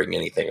remembering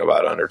anything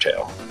about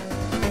Undertale.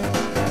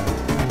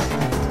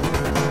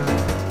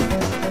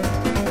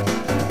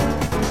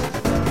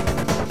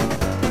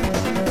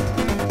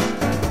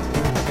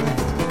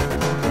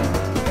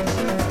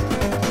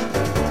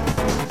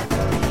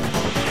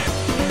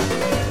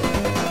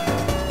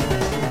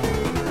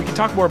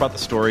 talk more about the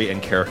story and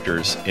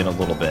characters in a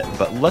little bit,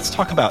 but let's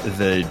talk about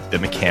the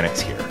mechanics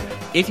here.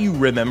 If you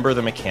remember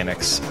the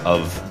mechanics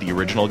of the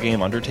original game,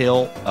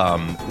 Undertale,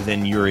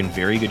 then you're in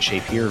very good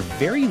shape here.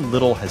 Very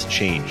little has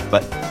changed,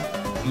 but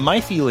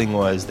my feeling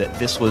was that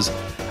this was,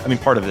 I mean,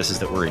 part of this is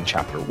that we're in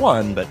Chapter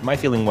 1, but my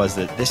feeling was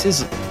that this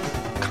is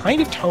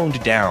kind of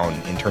toned down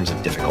in terms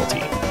of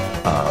difficulty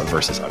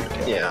versus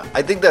Undertale. Yeah,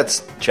 I think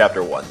that's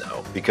Chapter 1,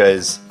 though,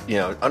 because,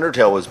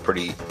 Undertale was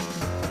pretty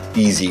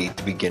easy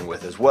to begin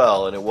with as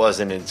well, and it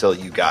wasn't until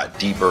you got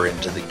deeper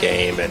into the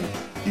game and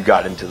you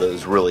got into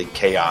those really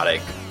chaotic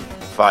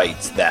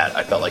fights that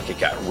I felt like it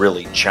got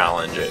really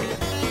challenging.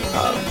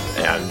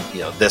 And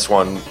this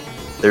one,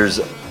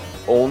 there's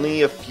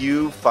only a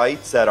few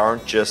fights that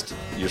aren't just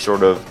your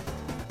sort of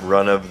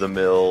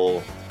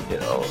run-of-the-mill,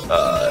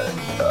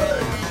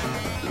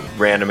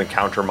 random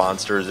encounter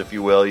monsters, if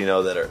you will,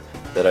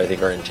 that I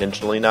think are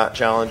intentionally not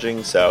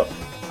challenging. So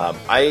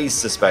I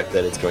suspect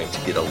that it's going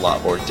to get a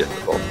lot more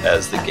difficult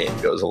as the game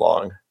goes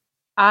along.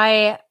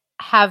 I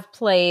have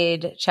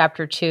played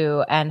Chapter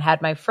 2 and had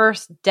my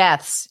first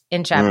deaths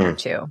in Chapter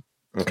 2.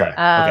 Okay.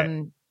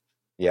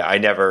 Yeah, I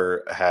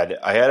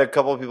had a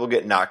couple of people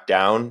get knocked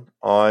down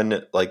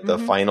on like the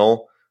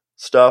final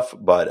stuff,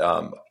 but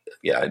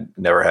I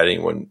never had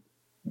anyone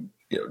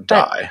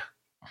die.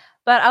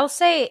 But I'll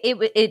say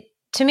it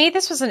to me,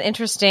 this was an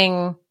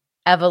interesting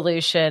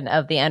evolution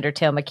of the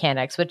Undertale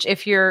mechanics, which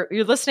if you're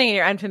listening and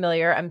you're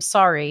unfamiliar, I'm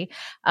sorry.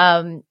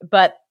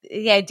 But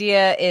the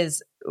idea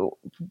is,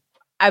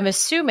 I'm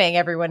assuming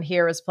everyone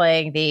here was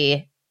playing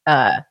the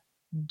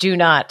do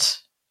not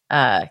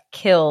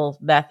kill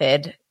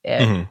method,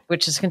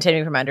 which is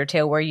continuing from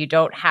Undertale, where you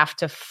don't have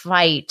to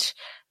fight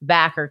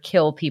back or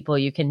kill people,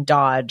 you can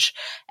dodge.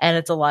 And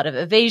it's a lot of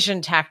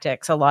evasion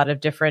tactics, a lot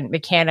of different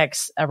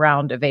mechanics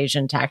around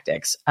evasion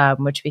tactics,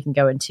 which we can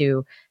go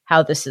into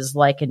how this is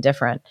like and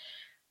different.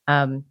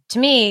 To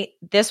me,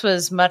 this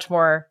was much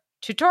more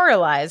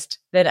tutorialized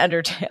than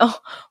Undertale,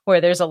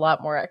 where there's a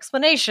lot more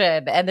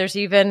explanation, and there's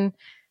even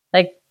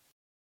like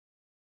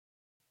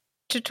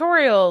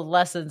tutorial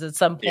lessons at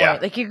some point. Yeah.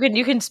 Like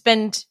you can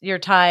spend your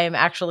time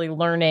actually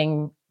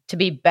learning to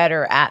be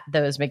better at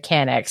those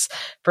mechanics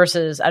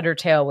versus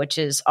Undertale, which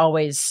is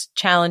always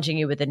challenging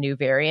you with a new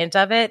variant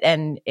of it,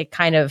 and it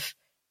kind of,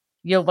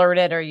 you learn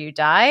it or you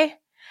die.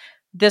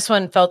 This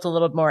one felt a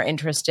little more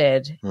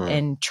interested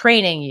in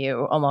training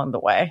you along the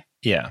way.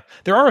 Yeah,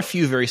 there are a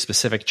few very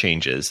specific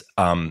changes.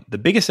 The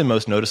biggest and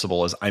most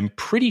noticeable is I'm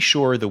pretty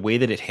sure the way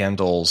that it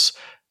handles,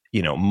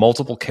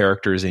 multiple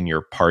characters in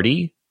your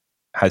party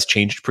has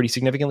changed pretty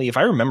significantly. If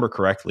I remember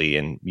correctly,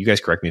 and you guys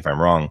correct me if I'm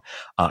wrong,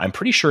 I'm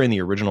pretty sure in the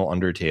original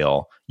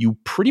Undertale, you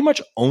pretty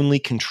much only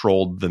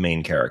controlled the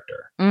main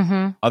character.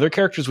 Other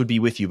characters would be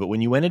with you, but when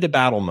you went into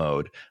battle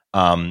mode,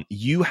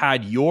 you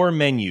had your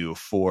menu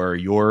for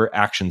your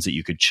actions that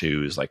you could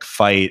choose, like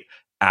fight,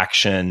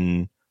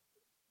 action,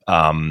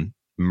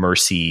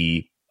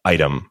 mercy,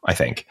 item, I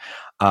think.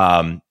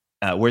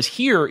 Whereas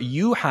here,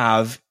 you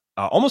have,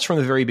 almost from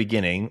the very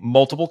beginning,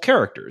 multiple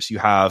characters. You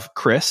have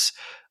Chris,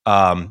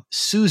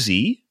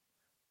 Susie.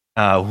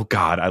 Oh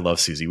God, I love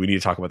Susie. We need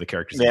to talk about the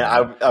characters. Man,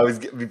 I was,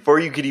 before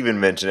you could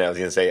even mention it, I was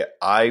going to say,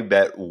 I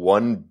bet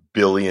 $1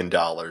 billion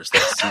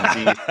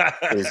that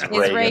Susie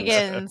is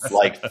Reagan's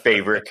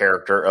favorite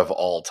character of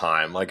all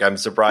time. Like, I'm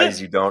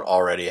surprised you don't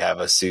already have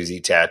a Susie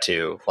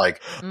tattoo.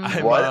 Like,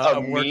 what a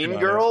mean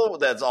girl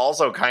that's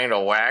also kind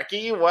of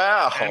wacky.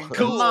 Wow, and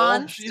cool.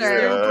 Monster. She's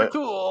super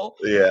cool.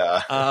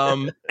 Yeah.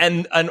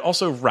 And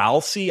also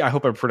Ralsei. I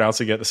hope I'm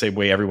pronouncing it the same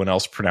way everyone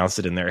else pronounced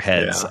it in their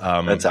heads.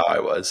 Yeah, that's how I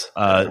was.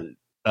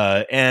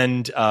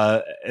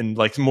 And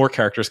like more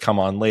characters come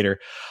on later.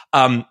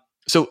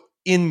 So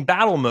in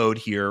battle mode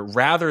here,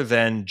 rather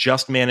than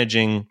just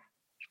managing,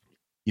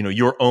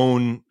 your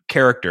own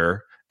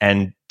character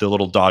and the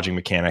little dodging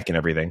mechanic and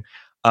everything,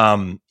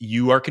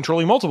 you are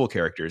controlling multiple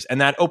characters,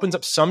 and that opens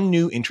up some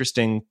new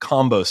interesting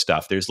combo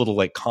stuff. There's little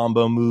like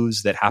combo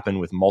moves that happen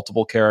with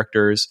multiple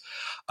characters.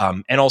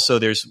 And also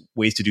there's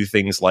ways to do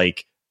things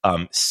like,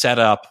 set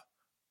up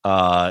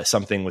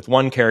something with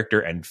one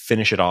character and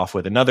finish it off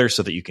with another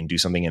so that you can do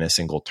something in a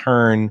single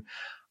turn.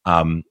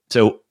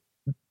 So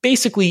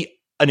basically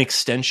an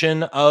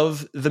extension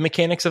of the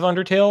mechanics of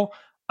Undertale.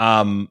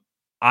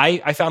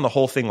 I found the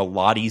whole thing a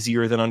lot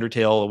easier than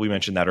Undertale. We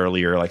mentioned that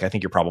earlier. Like, I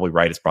think you're probably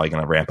right. It's probably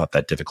going to ramp up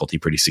that difficulty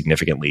pretty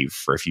significantly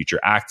for future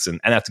acts. And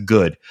that's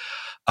good.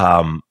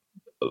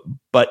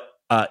 But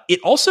it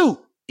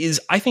also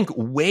is, I think,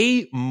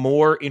 way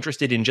more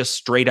interested in just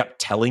straight up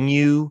telling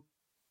you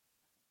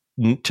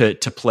to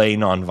play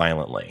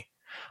non-violently.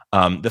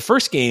 The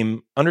first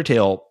game,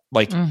 Undertale,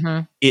 like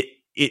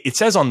it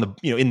says on the,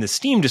 in the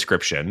Steam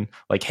description,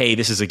 like, hey,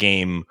 this is a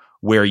game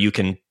where you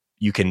can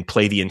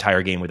play the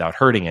entire game without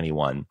hurting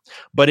anyone,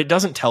 but it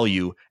doesn't tell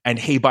you, and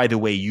hey, by the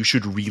way, you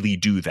should really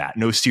do that.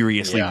 No,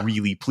 seriously,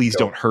 really, please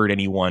don't hurt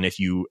anyone. If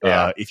you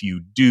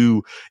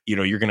do,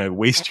 you're going to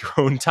waste your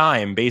own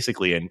time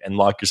basically and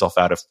lock yourself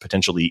out of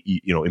potentially,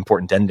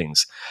 important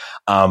endings.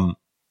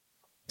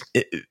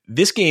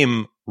 This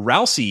game,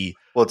 Ralsei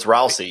Well, it's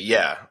Rousey.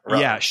 Yeah.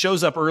 Yeah.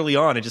 Shows up early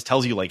on and just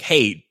tells you like,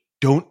 hey,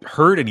 don't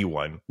hurt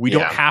anyone. We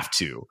don't have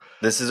to.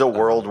 This is a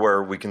world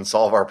where we can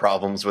solve our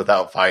problems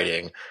without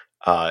fighting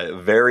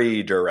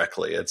very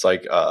directly. It's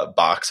like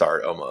box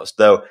art almost.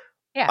 Though,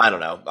 I don't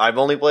know. I've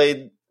only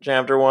played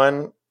Chapter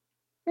 1.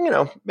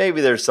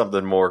 Maybe there's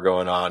something more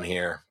going on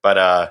here.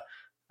 But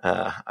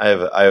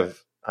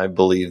I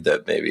believe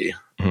that maybe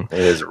it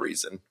is a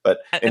reason. But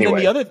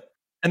anyway.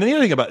 And then the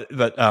other thing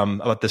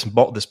about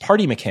this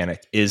party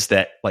mechanic is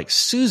that like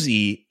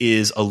Susie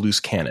is a loose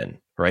cannon,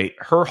 right?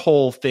 Her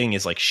whole thing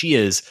is like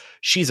she's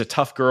a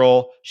tough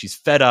girl. She's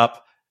fed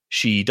up.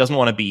 She doesn't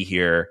want to be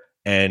here,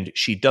 and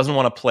she doesn't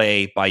want to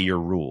play by your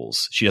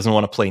rules. She doesn't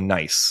want to play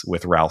nice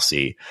with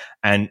Rousey.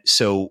 And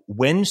so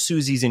when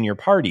Susie's in your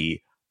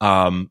party,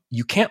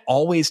 you can't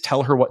always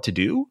tell her what to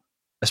do,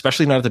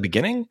 especially not at the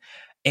beginning.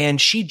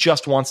 And she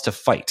just wants to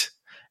fight.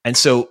 And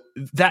so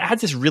that had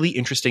this really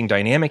interesting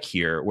dynamic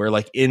here where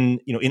like in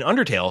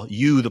Undertale,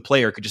 you, the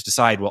player, could just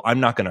decide, well, I'm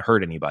not going to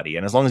hurt anybody.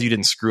 And as long as you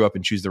didn't screw up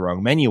and choose the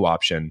wrong menu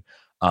option,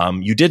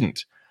 you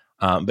didn't.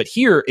 But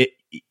here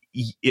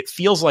it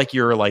feels like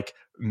you're like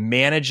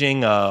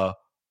managing a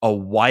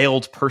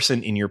wild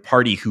person in your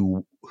party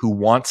who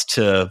wants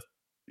to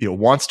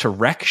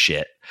wreck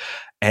shit.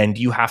 And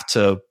you have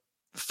to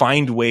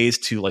find ways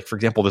to, like, for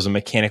example, there's a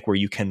mechanic where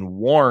you can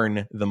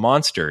warn the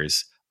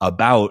monsters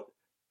about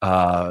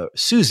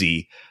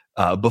Susie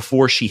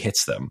before she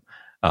hits them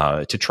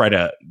to try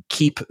to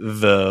keep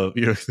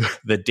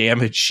the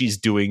damage she's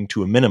doing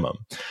to a minimum.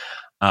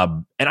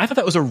 And I thought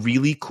that was a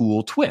really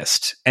cool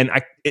twist. And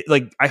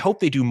I hope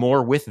they do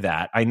more with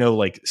that. I know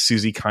like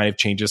Susie kind of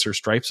changes her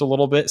stripes a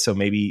little bit, so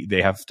maybe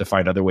they have to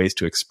find other ways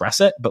to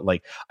express it. But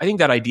like, I think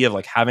that idea of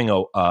like having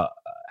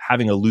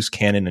a loose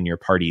cannon in your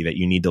party that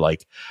you need to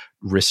like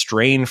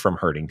restrain from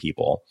hurting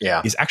people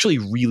is actually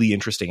really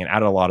interesting and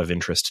added a lot of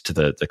interest to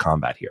the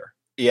combat here.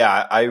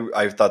 Yeah,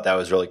 I thought that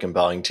was really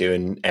compelling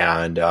too,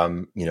 and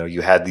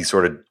you had these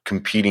sort of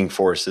competing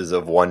forces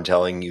of one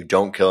telling you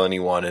don't kill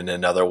anyone, and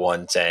another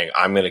one saying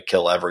I'm going to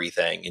kill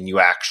everything, and you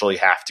actually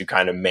have to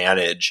kind of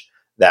manage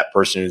that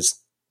person who's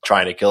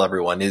trying to kill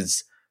everyone.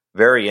 Is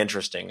very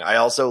interesting. I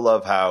also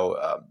love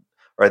how,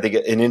 or I think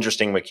an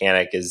interesting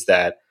mechanic is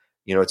that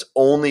it's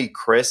only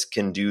Chris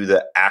can do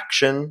the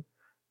action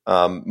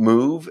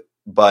move,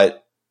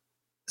 but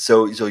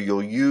so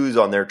you'll use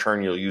on their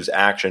turn, you'll use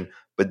action.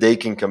 But they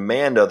can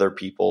command other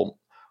people,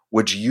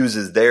 which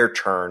uses their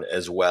turn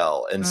as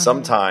well. And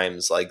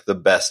sometimes like the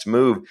best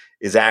move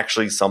is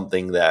actually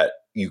something that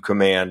you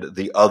command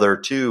the other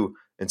two.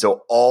 And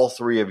so all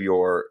three of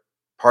your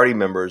party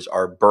members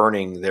are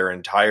burning their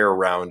entire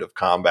round of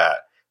combat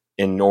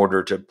in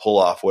order to pull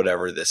off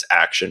whatever this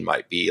action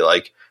might be,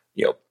 like,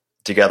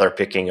 together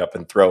picking up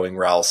and throwing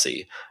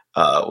Rousey,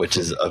 which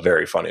is a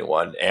very funny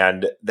one.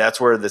 And that's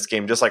where this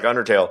game, just like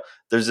Undertale,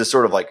 there's this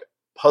sort of like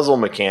puzzle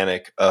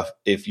mechanic of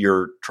if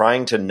you're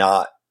trying to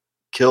not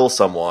kill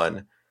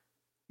someone,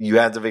 you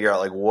have to figure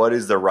out like what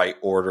is the right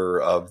order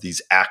of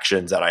these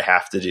actions that I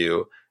have to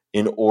do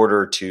in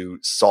order to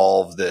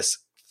solve this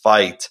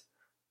fight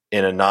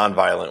in a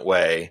non-violent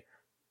way.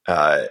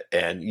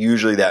 And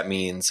usually that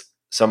means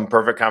some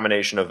perfect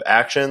combination of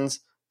actions,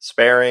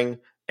 sparing,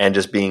 and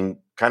just being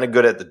kind of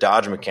good at the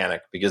dodge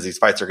mechanic, because these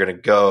fights are going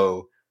to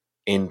go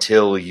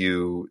until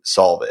you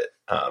solve it.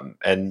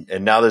 And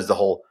now there's the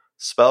whole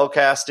spell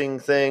casting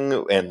thing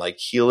and like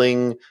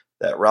healing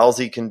that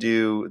Rousey can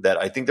do that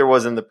I think there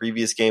was in the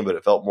previous game, but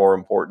it felt more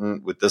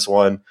important with this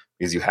one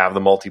because you have the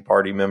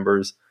multi-party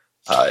members.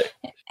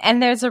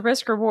 And there's a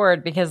risk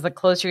reward because the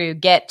closer you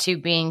get to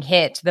being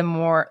hit,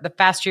 the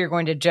faster you're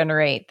going to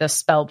generate the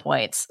spell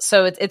points.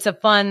 So it's a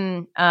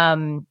fun,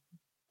 and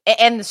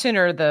the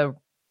sooner the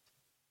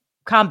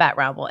combat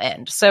round will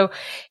end. So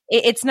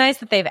it's nice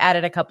that they've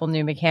added a couple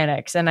new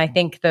mechanics, and I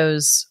think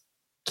those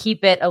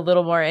keep it a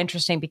little more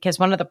interesting, because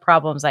one of the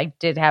problems I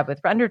did have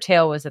with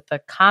Undertale was that the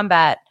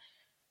combat,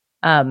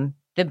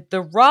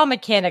 the raw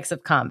mechanics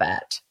of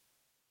combat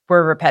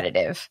were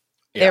repetitive.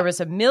 Yeah. There was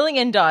a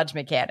million dodge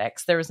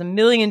mechanics. There was a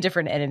million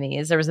different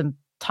enemies. There was a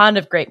ton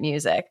of great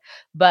music,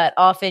 but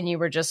often you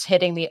were just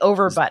hitting the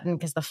over button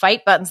because the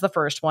fight button's the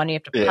first one. You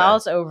have to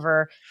pause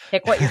over,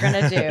 pick what you're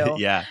going to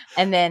do,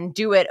 and then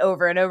do it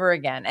over and over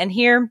again. And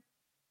here,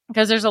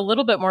 because there's a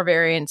little bit more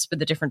variance with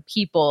the different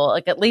people,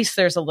 like at least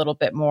there's a little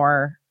bit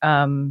more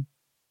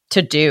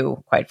to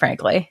do, quite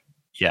frankly.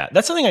 Yeah,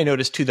 that's something I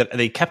noticed too that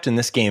they kept in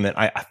this game that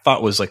I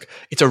thought was like,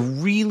 it's a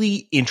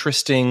really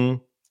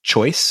interesting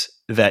choice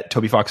that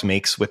Toby Fox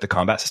makes with the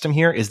combat system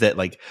here, is that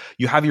like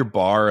you have your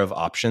bar of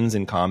options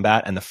in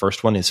combat and the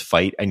first one is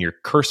fight, and your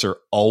cursor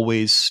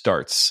always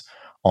starts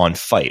on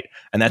fight.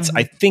 And that's,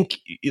 I think,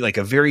 like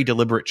a very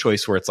deliberate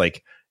choice where it's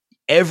like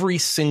every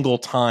single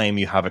time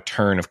you have a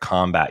turn of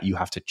combat, you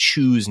have to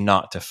choose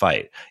not to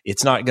fight.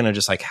 It's not going to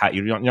just like,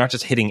 you're not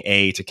just hitting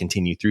A to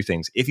continue through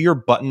things. If you're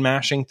button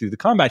mashing through the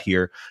combat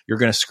here, you're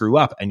going to screw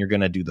up and you're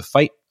going to do the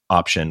fight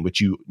option,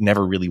 which you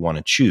never really want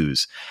to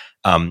choose.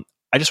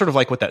 I just sort of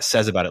like what that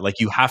says about it. Like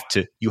you have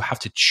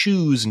to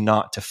choose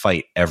not to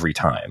fight every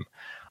time.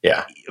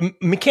 Yeah.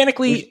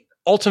 Mechanically,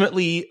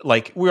 ultimately,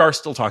 like, we are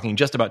still talking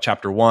just about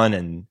chapter 1,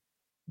 and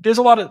there's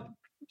a lot of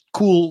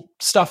cool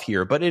stuff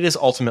here, but it is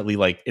ultimately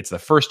like it's the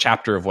first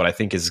chapter of what I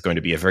think is going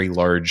to be a very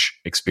large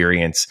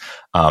experience.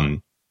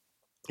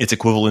 It's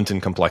equivalent in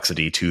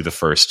complexity to the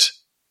first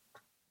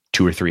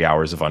 2 or 3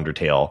 hours of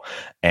Undertale,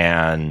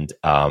 and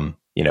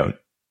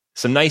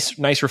some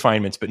nice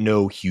refinements, but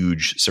no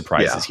huge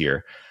surprises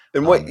here.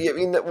 And what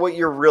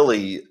you're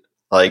really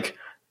like,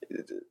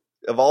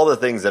 of all the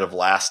things that have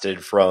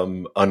lasted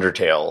from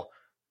Undertale,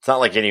 it's not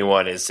like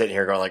anyone is sitting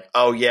here going like,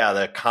 "Oh yeah,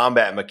 the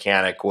combat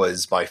mechanic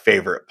was my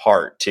favorite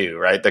part too,"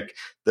 right?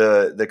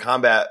 The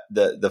combat,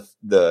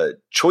 the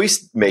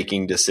choice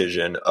making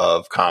decision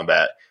of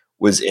combat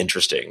was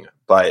interesting,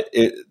 but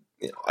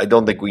I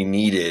don't think we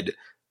needed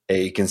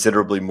a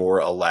considerably more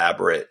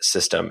elaborate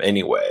system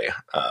anyway.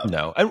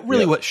 No, and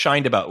really, what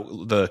shined about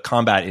the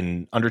combat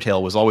in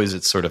Undertale was always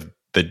its sort of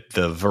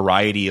the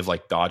variety of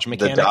like dodge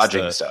mechanics, the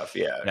dodging stuff,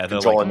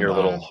 controlling your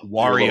little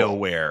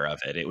WarioWare of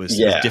it. It was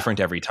different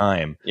every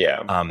time,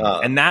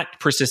 and that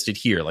persisted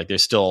here. Like,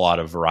 there's still a lot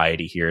of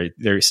variety here.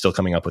 They're still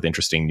coming up with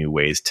interesting new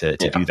ways to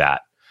do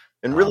that.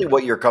 And really,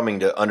 what you're coming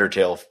to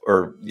Undertale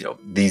or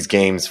these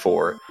games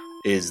for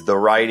is the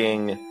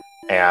writing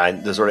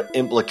and the sort of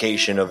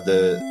implication of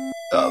the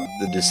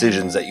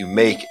decisions that you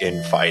make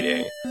in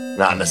fighting,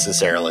 not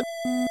necessarily.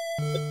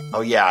 Oh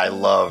yeah, I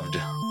loved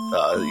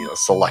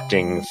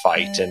selecting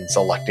fight and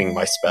selecting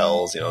my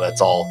spells.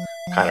 That's all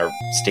kind of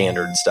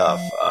standard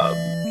stuff.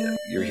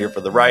 You're here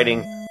for the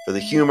writing, for the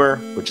humor,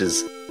 which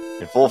is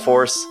in full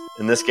force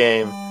in this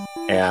game,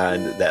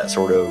 and that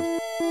sort of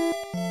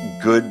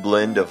good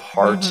blend of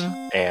heart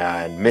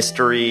and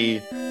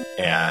mystery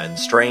and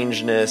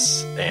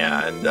strangeness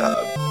and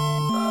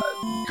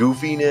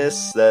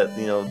goofiness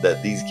that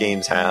these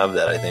games have,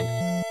 that I think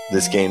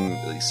this game,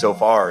 at least so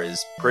far,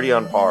 is pretty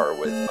on par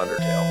with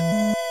Undertale.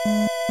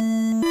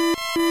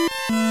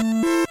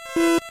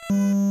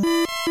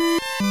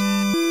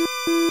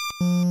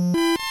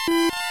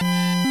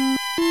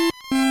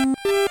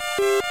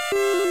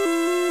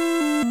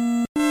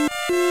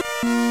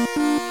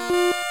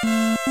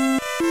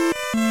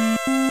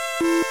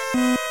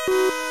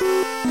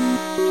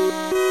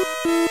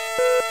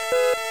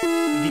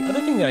 The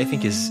other thing that I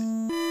think is,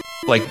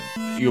 like,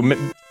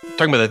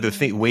 talking about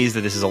the ways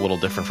that this is a little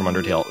different from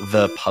Undertale,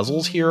 the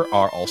puzzles here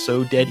are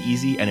also dead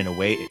easy, and in a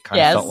way it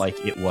kind of felt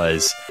like it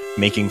was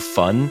making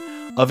fun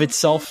of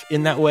itself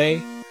in that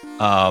way.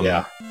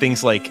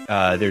 Things like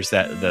there's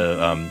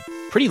the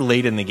pretty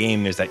late in the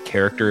game, there's that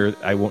character.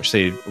 I won't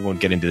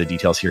get into the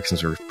details here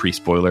since we're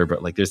pre-spoiler,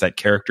 but like, there's that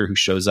character who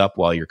shows up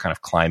while you're kind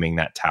of climbing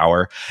that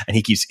tower, and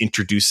he keeps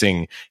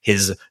introducing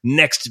his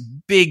next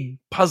big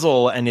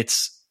puzzle, and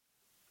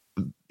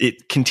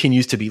it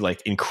continues to be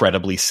like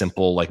incredibly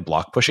simple, like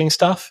block pushing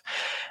stuff.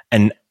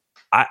 And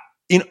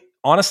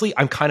honestly,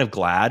 I'm kind of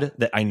glad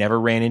that I never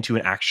ran into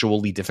an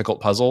actually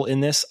difficult puzzle in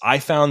this. I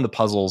found the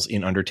puzzles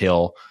in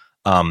Undertale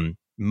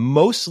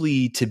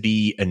mostly to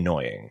be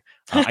annoying.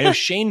 I know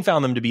Shane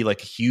found them to be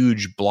like a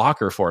huge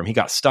blocker for him. He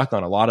got stuck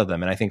on a lot of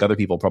them, and I think other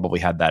people probably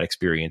had that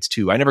experience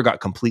too. I never got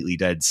completely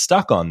dead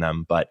stuck on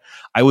them, but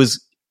I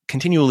was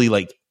continually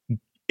like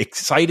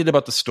excited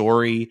about the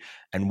story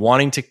and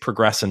wanting to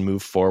progress and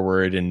move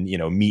forward and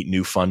meet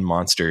new fun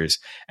monsters.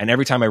 And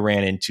every time I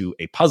ran into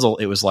a puzzle,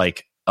 it was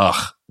like,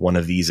 one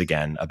of these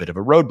again, a bit of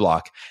a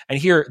roadblock. And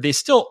here they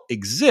still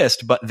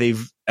exist, but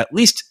they've, at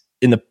least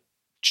in the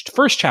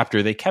first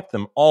chapter, they kept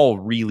them all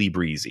really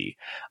breezy.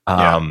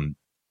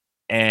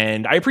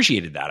 And I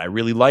appreciated that. I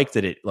really liked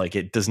that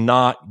it does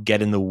not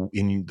get in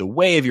the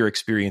way of your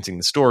experiencing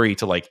the story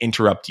to like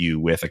interrupt you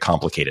with a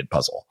complicated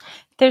puzzle.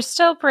 They're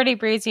still pretty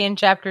breezy in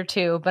chapter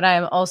 2, but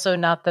I'm also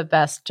not the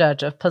best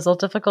judge of puzzle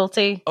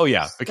difficulty. Oh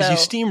yeah, because you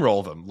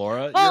steamroll them,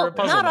 Laura. Well, you're a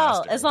puzzle not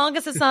master. All. As long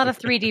as it's not a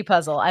 3D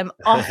puzzle, I'm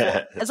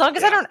awful. As long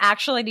as I don't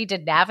actually need to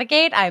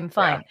navigate, I'm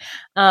fine.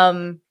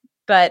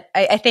 But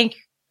I think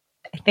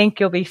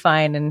you'll be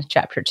fine in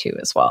chapter 2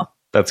 as well.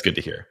 That's good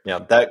to hear. Yeah,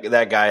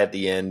 that guy at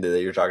the end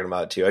that you're talking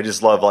about too. I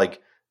just love,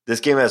 like, this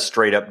game has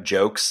straight up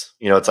jokes.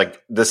 It's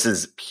like, this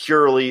is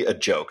purely a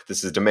joke.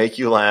 This is to make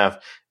you laugh.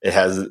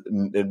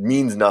 It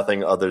means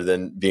nothing other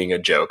than being a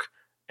joke.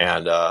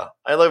 And I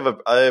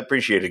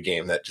appreciate a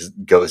game that just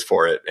goes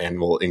for it and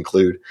will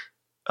include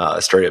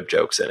straight up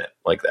jokes in it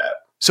like that.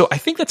 So I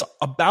think that's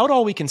about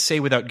all we can say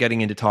without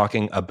getting into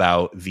talking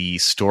about the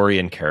story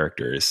and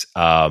characters.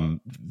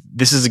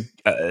 This is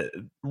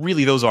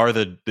really, those are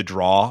the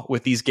draw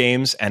with these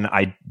games, and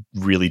I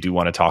really do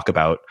want to talk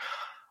about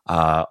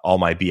all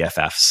my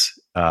BFFs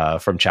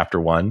from chapter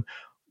 1.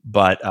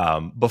 But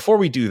before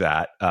we do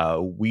that,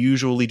 we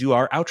usually do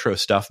our outro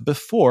stuff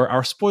before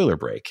our spoiler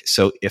break.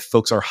 So if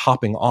folks are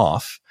hopping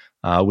off,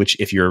 which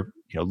if you're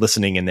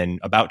listening and then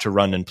about to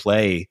run and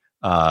play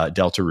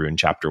Deltarune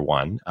Chapter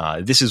 1.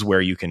 This is where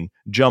you can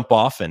jump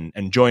off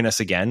and join us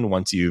again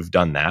once you've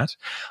done that.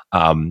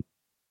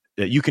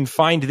 You can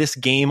find this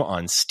game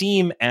on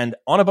Steam and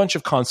on a bunch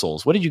of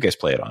consoles. What did you guys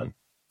play it on?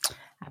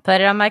 I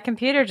played it on my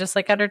computer, just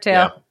like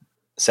Undertale.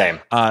 Same.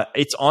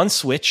 It's on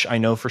Switch, I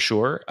know for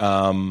sure.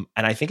 And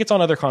I think it's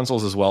on other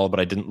consoles as well, but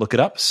I didn't look it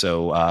up.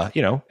 So,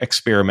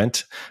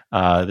 experiment.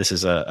 This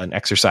is an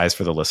exercise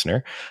for the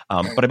listener.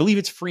 But I believe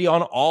it's free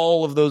on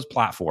all of those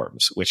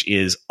platforms, which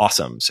is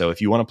awesome. So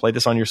if you want to play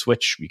this on your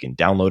Switch, you can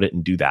download it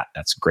and do that.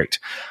 That's great.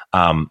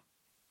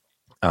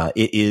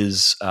 It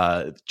is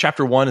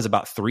chapter 1 is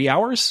about 3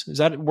 hours. Does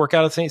that work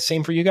out the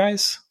same for you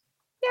guys?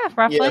 Yeah,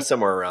 roughly. Yeah,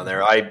 somewhere around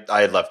there. I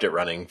had left it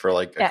running for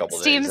like a couple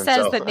Steam days. Steam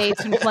says that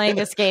Nate's been playing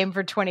this game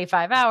for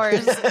 25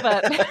 hours,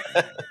 but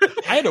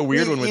I had a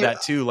weird one with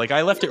that too. Like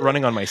I left it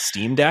running on my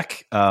Steam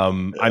Deck.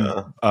 I'm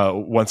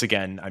once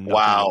again, I'm not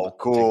wow,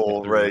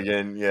 cool,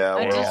 Reagan. Yeah,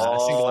 I we're just all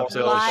a single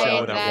episode of the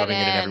show, not rubbing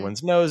it in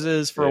everyone's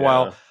noses for a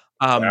while.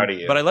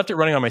 But I left it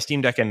running on my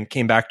Steam Deck and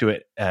came back to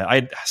it.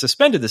 I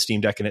suspended the Steam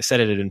Deck and it said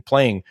it had been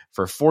playing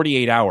for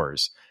 48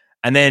 hours.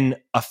 And then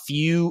a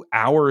few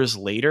hours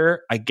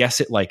later, I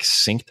guess it like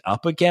synced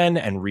up again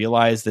and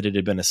realized that it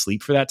had been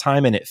asleep for that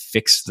time and it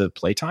fixed the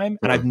playtime.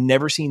 And I've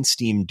never seen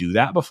Steam do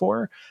that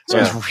before. So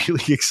I was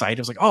really excited.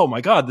 I was like, oh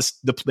my God,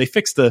 they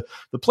fixed the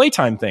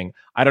playtime thing.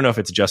 I don't know if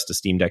it's just a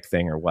Steam Deck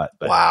thing or what,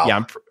 but yeah,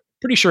 I'm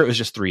pretty sure it was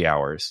just 3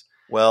 hours.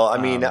 Well, I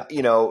mean,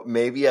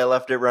 maybe I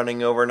left it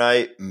running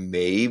overnight.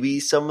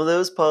 Maybe some of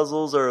those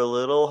puzzles are a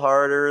little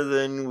harder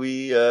than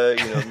we,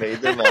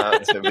 made them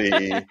out to be.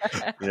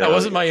 That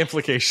wasn't my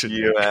implication.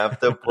 You have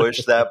to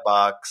push that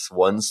box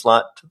one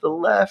slot to the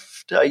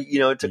left.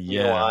 It took me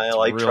a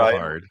while. I tried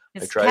hard.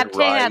 I tried kept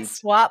hitting that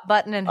swap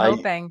button and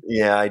hoping.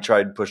 I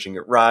tried pushing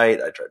it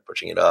right. I tried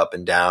pushing it up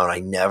and down. I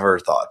never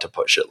thought to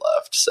push it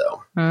left.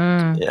 So,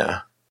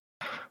 yeah.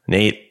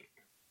 Nate.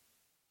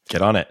 Get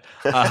on it.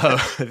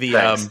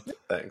 Thanks.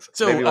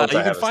 So you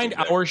can find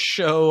our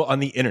show on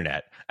the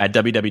internet at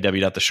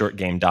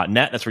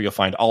www.theshortgame.net. That's where you'll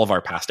find all of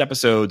our past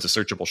episodes, a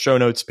searchable show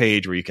notes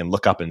page where you can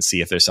look up and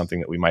see if there's something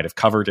that we might have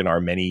covered in our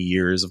many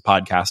years of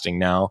podcasting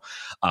now.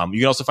 You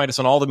can also find us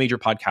on all the major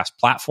podcast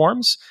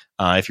platforms.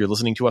 If you're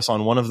listening to us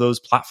on one of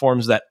those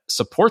platforms that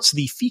supports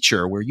the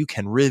feature where you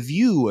can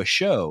review a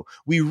show,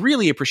 we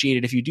really appreciate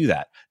it if you do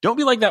that. Don't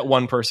be like that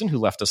one person who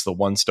left us the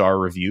 1-star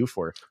review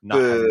for not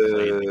having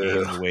played the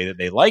game the way that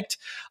they liked.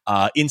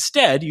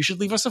 Instead, you should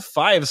leave us a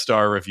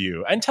 5-star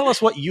review and tell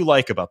us what you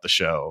like about the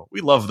show.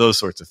 We love those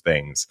sorts of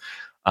things.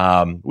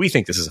 We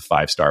think this is a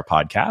 5-star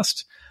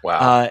podcast.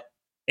 Wow.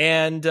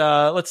 And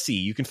let's see,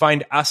 you can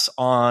find us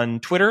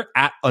on Twitter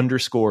at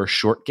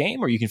 _shortgame,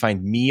 or you can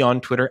find me on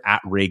Twitter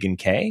at Reagan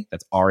K.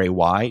 That's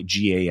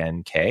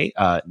RayGank.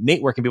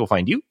 Nate, where can people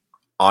find you?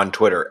 On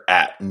Twitter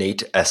at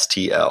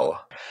NateSTL.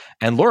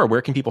 And Laura,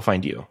 where can people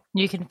find you?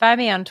 You can find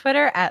me on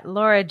Twitter at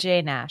Laura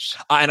J. Nash.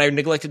 And I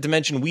neglected to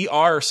mention, we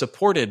are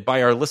supported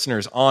by our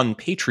listeners on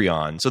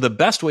Patreon. So the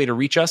best way to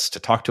reach us, to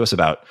talk to us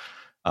about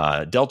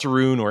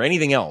Deltarune or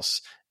anything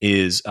else,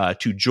 is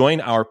to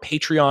join our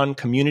Patreon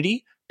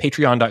community.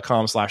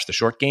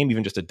 Patreon.com/theshortgame.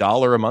 Even just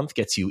 $1 a month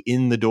gets you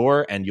in the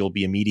door, and you'll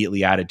be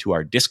immediately added to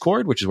our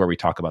Discord, which is where we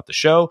talk about the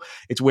show.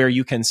 It's where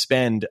you can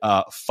spend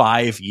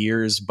 5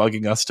 years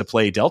bugging us to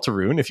play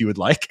Deltarune if you would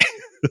like.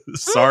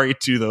 Sorry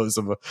to those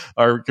of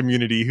our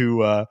community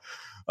who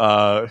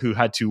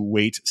had to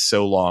wait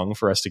so long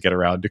for us to get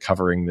around to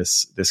covering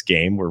this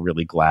game. We're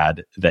really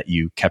glad that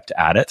you kept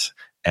at it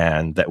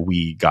and that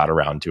we got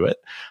around to it.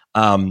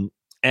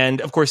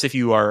 And of course, if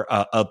you are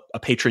a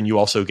patron, you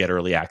also get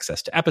early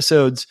access to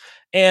episodes.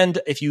 And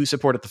if you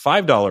support at the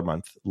 $5 a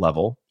month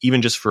level,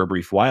 even just for a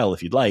brief while,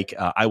 if you'd like,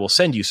 I will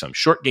send you some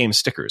short game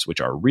stickers,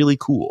 which are really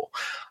cool.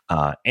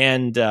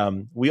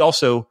 And we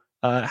also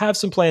have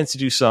some plans to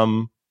do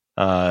some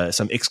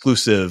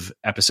exclusive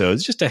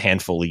episodes, just a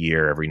handful a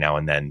year every now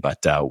and then.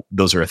 But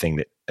those are a thing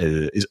that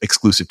is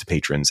exclusive to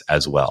patrons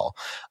as well.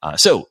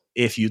 So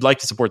if you'd like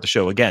to support the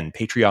show, again,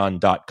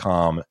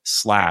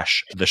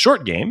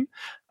 patreon.com/theshortgame.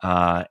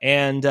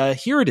 And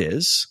here it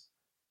is,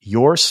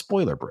 your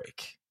spoiler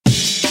break.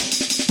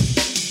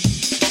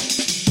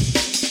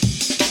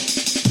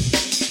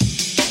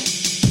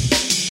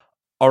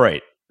 All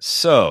right.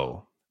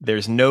 So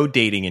there's no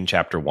dating in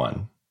chapter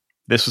 1.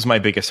 This was my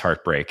biggest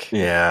heartbreak.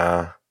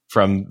 Yeah.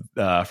 From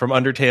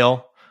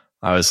Undertale.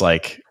 I was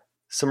like,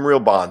 some real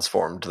bonds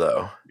formed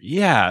though.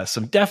 Yeah.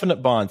 Some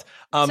definite bonds.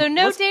 So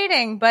no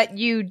dating, but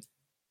you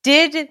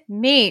did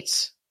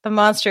meet the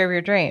monster of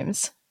your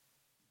dreams.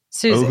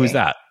 Susie. Oh, who's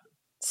that?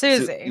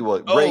 Susie.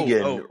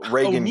 Reagan.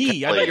 Reagan.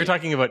 Me. Kelly. I thought you were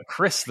talking about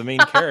Chris, the main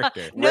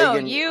character. No,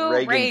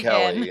 Reagan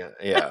Kelly.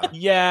 Yeah.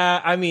 Yeah.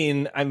 I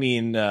mean.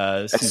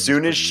 As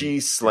soon as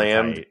she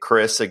slammed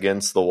Chris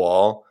against the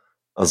wall,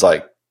 I was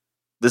like,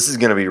 "This is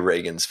going to be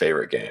Reagan's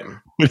favorite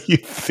game." What do you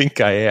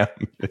think I am?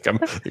 I'm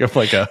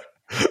like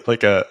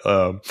a.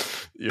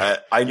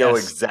 I know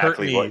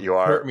exactly what you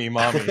are. Hurt me,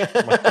 mommy.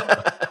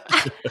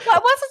 Well,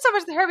 it wasn't so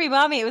much the Herbie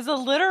Mommy. It was a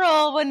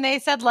literal when they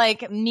said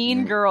like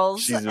mean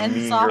girls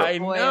and soft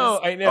boys.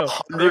 I know.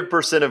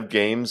 100% of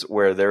games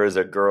where there is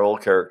a girl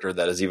character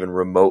that is even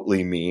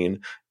remotely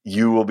mean,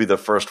 you will be the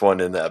first one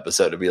in the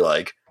episode to be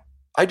like,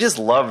 I just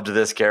loved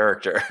this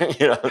character.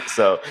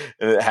 So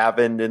it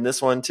happened in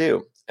this one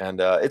too. And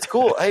it's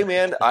cool. Hey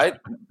man,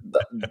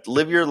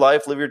 live your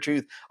life, live your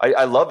truth.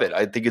 I love it.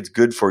 I think it's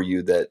good for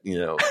you that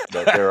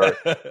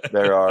that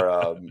there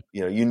are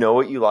you know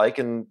what you like,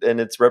 and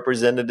it's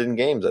represented in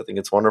games. I think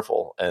it's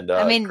wonderful. And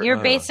I mean, you're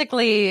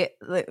basically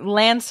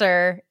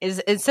Lancer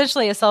is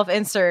essentially a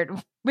self-insert.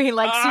 Being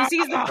like,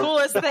 Susie's the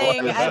coolest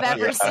thing I've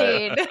ever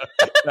seen.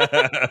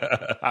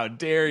 How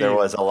dare you?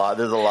 There's a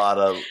lot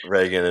of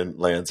Reagan and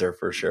Lancer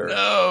for sure.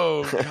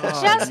 No,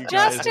 God,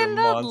 just in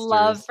the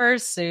love for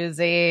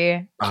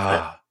Susie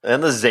and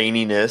the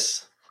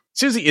zaniness.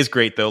 Susie is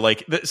great though.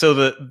 Like,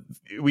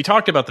 we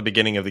talked about the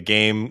beginning of the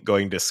game,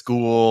 going to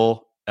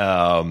school,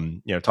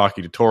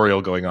 talking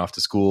tutorial, going off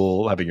to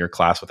school, having your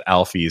class with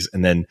Alfies,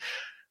 and then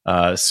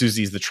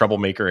Susie's the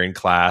troublemaker in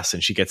class,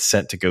 and she gets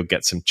sent to go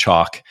get some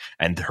chalk,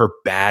 and her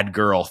bad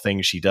girl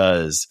thing she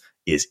does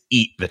is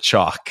eat the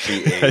chalk.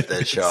 She ate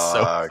the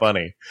chalk. So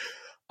funny.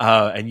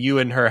 And you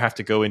and her have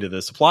to go into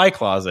the supply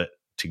closet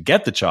to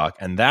get the chalk,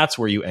 and that's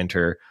where you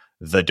enter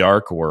the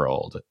dark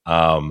world.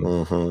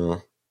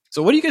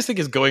 So what do you guys think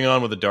is going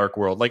on with the dark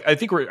world? Like, I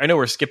know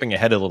we're skipping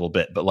ahead a little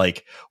bit, but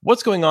like,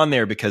 what's going on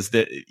there? Because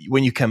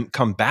when you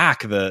come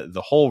back,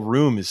 the whole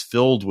room is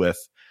filled with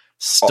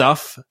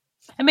stuff.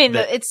 I mean,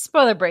 it's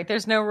spoiler break.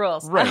 There's no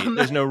rules. Right.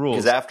 There's no rules.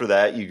 Because after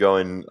that, you go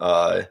in,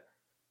 that's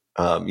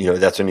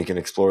when you can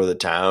explore the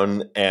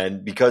town.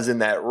 And because in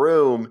that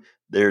room,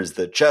 there's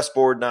the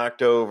chessboard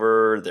knocked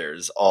over.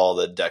 There's all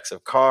the decks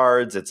of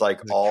cards. It's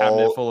like a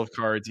cabinet full of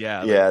cards.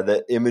 Yeah. Yeah.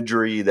 The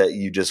imagery that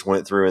you just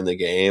went through in the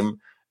game.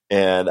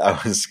 And I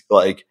was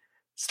like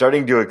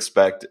starting to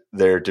expect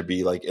there to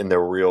be like in the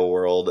real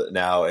world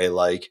now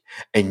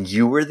and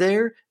you were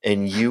there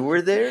and you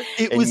were there.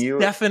 It was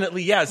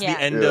definitely, the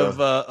end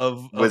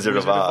of Wizard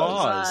of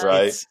Oz,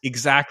 right? It's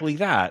exactly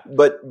that.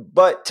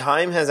 But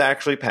time has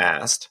actually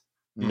passed.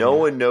 No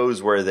one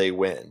knows where they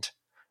went.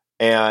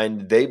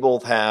 And they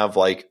both have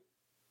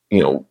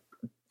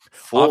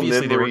full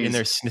obviously memories. They were in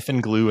there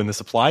sniffing glue in the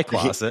supply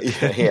closet.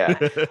 Yeah.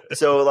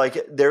 So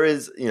there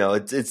is,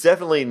 it's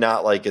definitely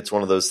not like it's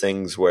one of those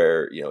things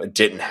where, it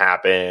didn't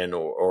happen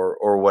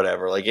or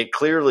whatever. Like it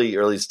clearly,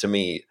 or at least to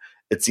me,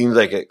 it seems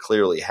like it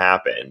clearly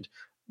happened.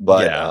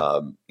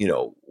 But,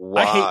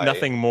 why? I hate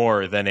nothing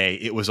more than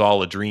it was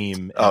all a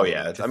dream. Oh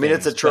yeah. I mean,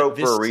 it's a trope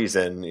for a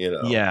reason,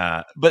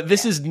 Yeah. But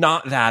this is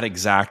not that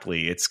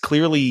exactly. It's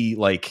clearly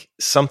like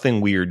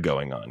something weird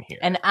going on here.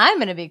 And I'm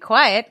going to be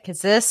quiet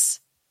because this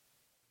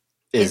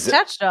is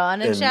touched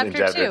on in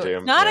chapter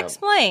 2. Not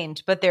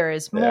explained, but there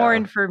is more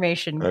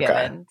information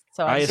given.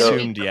 So I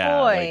assumed,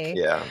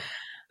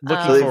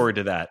 looking forward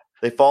to that.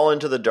 They fall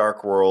into the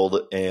dark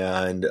world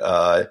and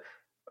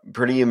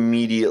pretty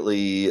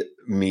immediately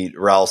meet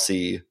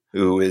Ralsei,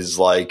 who is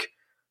like,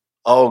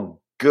 "Oh,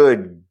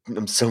 good!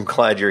 I'm so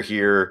glad you're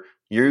here.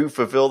 You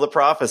fulfill the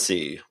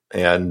prophecy."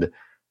 And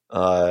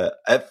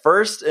at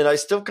first, and I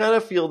still kind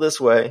of feel this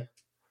way,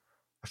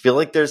 I feel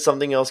like there's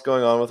something else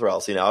going on with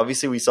Ralsei. Now,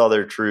 obviously, we saw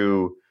their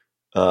true,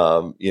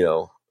 who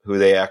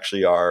they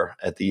actually are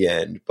at the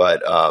end.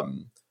 But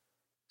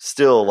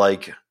still,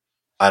 like,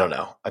 I don't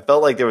know. I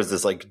felt like there was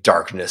this, like,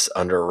 darkness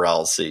under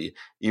Ralsei,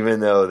 even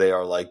though they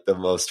are, like, the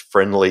most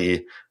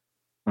friendly,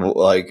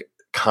 like,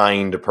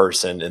 kind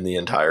person in the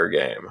entire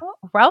game.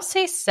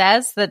 Ralsei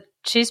says that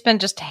she's been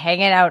just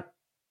hanging out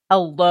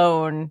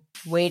alone,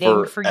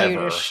 waiting for you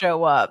to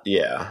show up.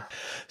 Yeah.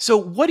 So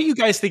what do you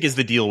guys think is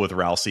the deal with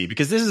Ralsei?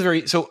 Because this is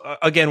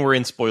again, we're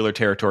in spoiler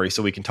territory,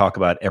 so we can talk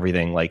about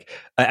everything. Like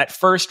at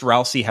first,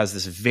 Ralsei has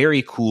this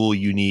very cool,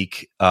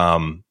 unique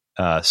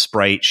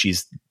sprite.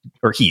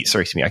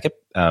 I kept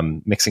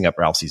mixing up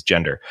Ralsei's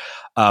gender.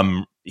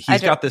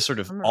 He's got this sort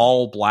of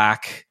all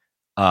black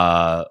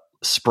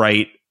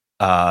sprite.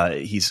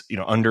 He's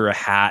under a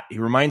hat. He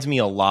reminds me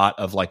a lot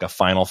of like a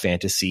Final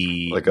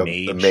Fantasy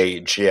mage. A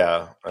mage,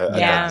 yeah. I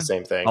got the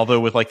same thing.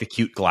 Although with like the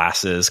cute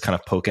glasses kind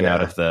of poking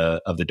out of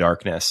the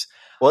darkness.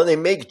 Well, they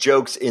make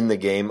jokes in the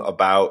game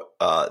about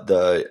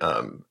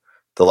the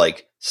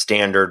like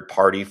standard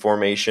party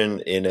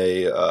formation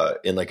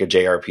in like a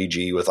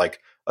JRPG with like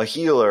a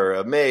healer,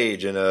 a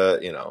mage, and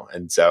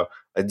and so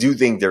I do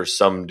think there's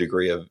some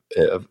degree of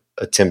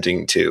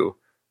attempting to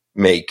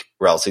make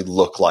Ralsei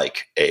look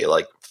like a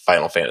like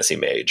Final Fantasy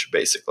mage,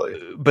 basically.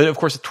 But of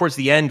course, towards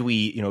the end,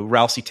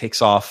 Ralsei takes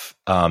off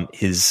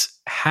his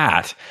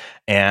hat,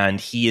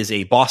 and he is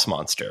a boss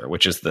monster,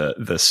 which is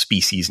the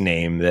species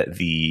name that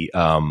the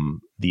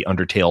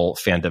Undertale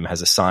fandom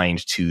has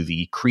assigned to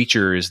the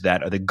creatures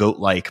that are the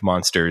goat-like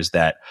monsters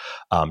that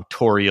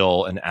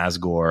Toriel and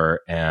Asgore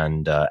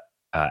and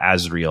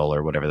Azriel,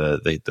 or whatever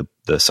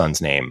the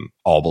son's name,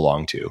 all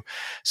belong to.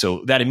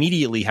 So that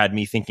immediately had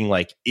me thinking,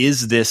 like,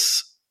 is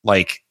this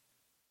like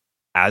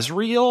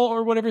Azriel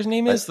or whatever his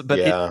name is?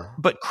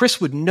 But Chris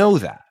would know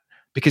that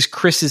because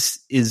Chris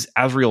is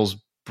Azriel's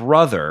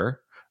brother,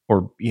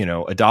 or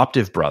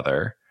adoptive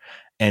brother,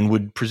 and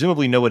would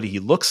presumably know what he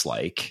looks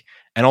like,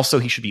 and also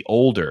he should be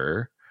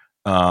older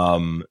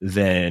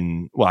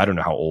than. Well, I don't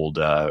know how old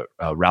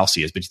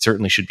Ralsei is, but he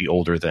certainly should be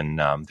older than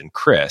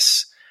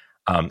Chris.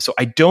 So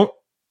I don't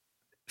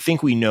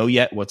think we know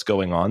yet what's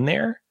going on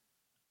there.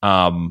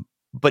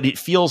 but it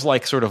feels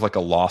like sort of like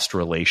a lost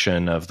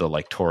relation of the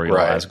like Toriel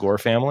Asgore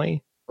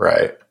family.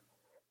 Right.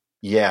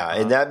 Yeah,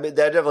 and that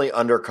definitely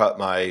undercut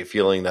my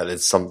feeling that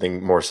it's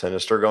something more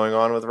sinister going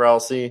on with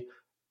Ralsei.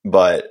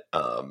 But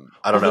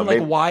I don't know.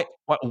 Like,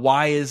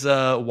 why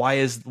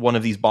is one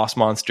of these boss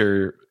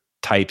monster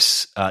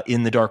types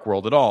in the Dark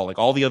World at all? Like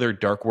all the other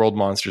Dark World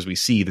monsters we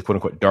see, the quote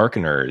unquote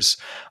Darkeners,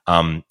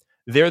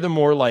 they're the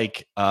more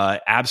like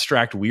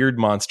abstract, weird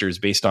monsters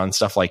based on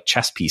stuff like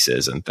chess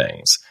pieces and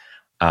things.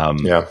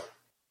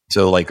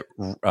 So like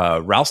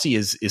Ralsei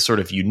is sort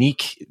of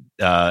unique.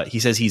 He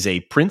says he's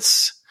a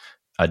prince,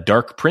 a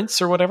dark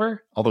prince or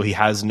whatever, although he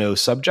has no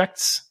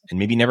subjects and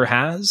maybe never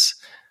has.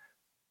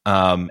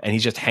 And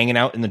he's just hanging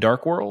out in the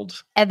Dark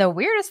World. And the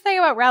weirdest thing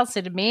about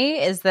Ralsei to me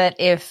is that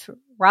if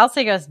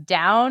Ralsei goes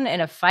down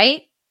in a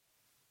fight,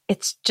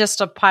 it's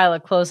just a pile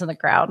of clothes on the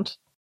ground.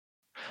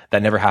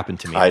 That never happened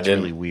to me. It's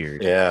really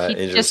weird. Yeah, he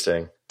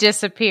interesting. Just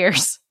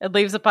disappears and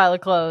leaves a pile of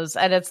clothes,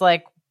 and it's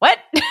like, what?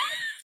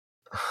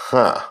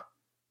 Huh.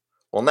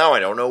 Well, now I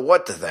don't know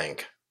what to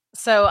think.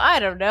 So I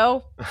don't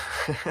know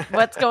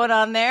what's going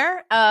on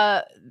there.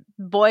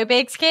 Boy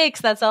bakes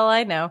cakes. That's all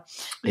I know.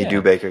 He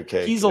do bake a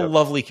cake. He's a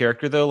lovely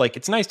character, though. Like,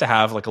 it's nice to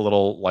have like a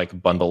little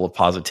like bundle of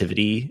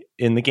positivity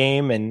in the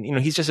game, and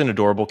he's just an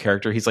adorable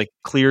character. He's like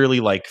clearly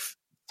like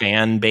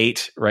fan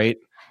bait, right?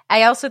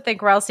 I also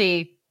think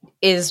Ralsei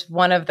is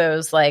one of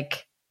those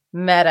like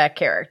meta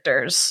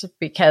characters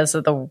because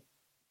of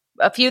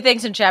a few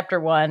things in chapter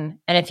 1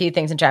 and a few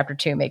things in chapter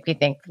 2 make me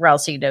think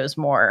Ralsei knows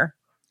more.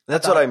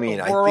 That's what I mean.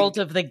 The world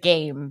of the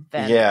game.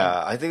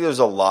 I think there's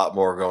a lot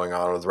more going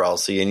on with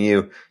Ralsei, and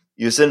you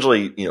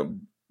essentially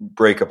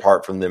break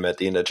apart from them at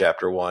the end of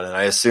chapter 1, and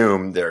I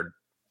assume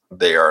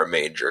they are a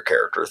major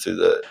character through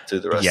the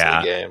rest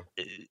of the game.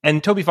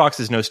 And Toby Fox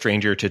is no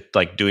stranger to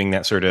like doing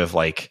that sort of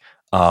like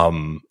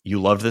you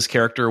love this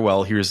character.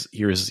 Well, here's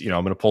I'm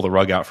going to pull the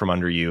rug out from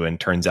under you, and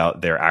turns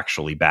out they're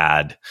actually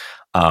bad.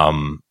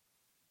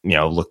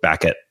 Look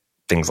back at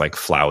things like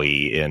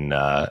Flowey in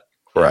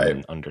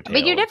Undertale.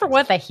 But you never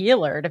want the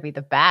healer to be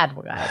the bad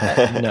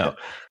guy. No.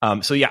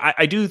 So yeah,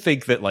 I do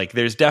think that like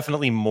there's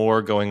definitely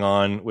more going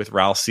on with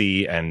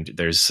Ralsei, and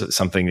there's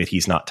something that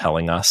he's not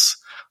telling us.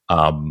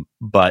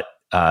 But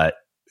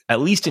at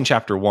least in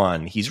chapter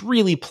 1, he's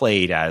really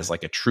played as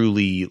like a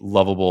truly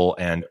lovable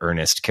and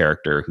earnest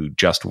character who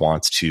just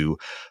wants to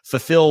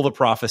fulfill the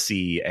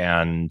prophecy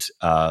and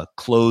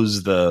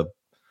close the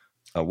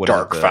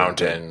dark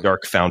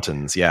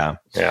fountains. Yeah.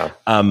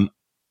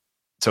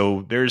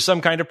 So there's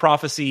some kind of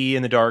prophecy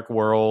in the Dark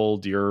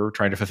World. You're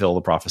trying to fulfill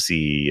the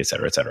prophecy, et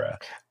cetera, et cetera.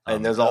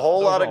 And there's a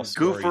whole lot of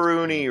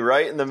goofaroonie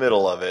right in the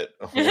middle of it,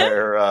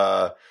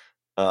 where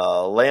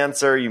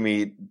Lancer, you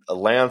meet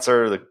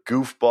Lancer, the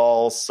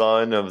goofball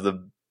son of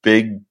the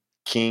big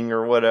king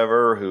or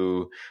whatever,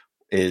 who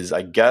is,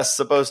 I guess,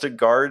 supposed to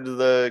guard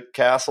the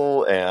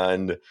castle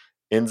and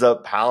ends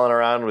up palling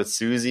around with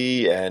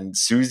Susie, and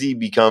Susie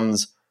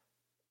becomes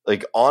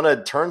like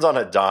turns on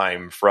a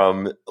dime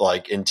from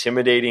like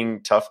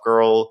intimidating tough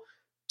girl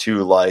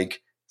to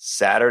like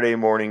Saturday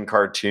morning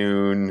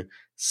cartoon,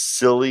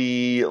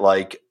 silly,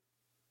 like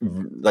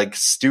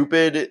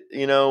stupid,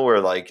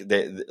 where like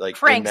they like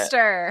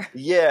prankster.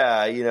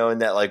 In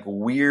that like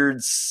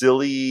weird,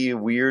 silly,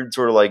 weird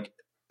sort of like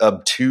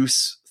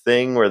obtuse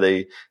thing where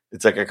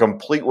it's like a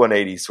complete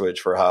 180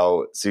 switch for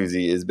how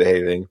Susie is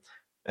behaving.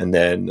 And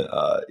then,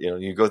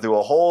 you go through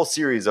a whole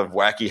series of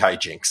wacky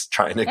hijinks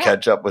trying to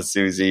catch up with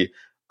Susie.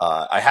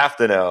 I have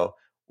to know,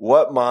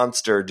 what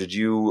monster did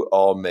you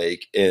all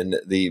make in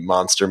the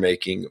monster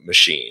making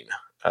machine,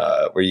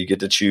 where you get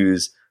to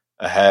choose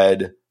a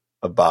head,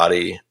 a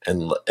body,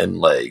 and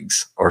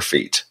legs or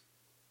feet?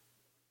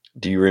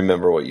 Do you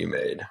remember what you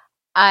made?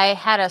 I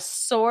had a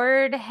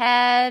sword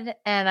head,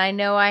 and I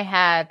know I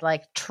had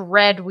like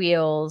tread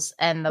wheels,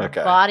 and the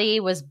body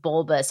was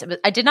bulbous.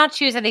 I did not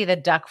choose any of the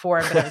duck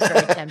form, but I was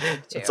very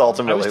tempted to. It's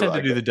ultimately I was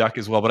tempted to do the duck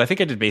as well, but I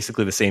think I did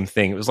basically the same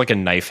thing. It was like a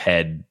knife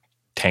head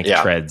tank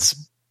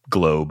treads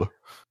globe.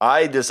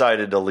 I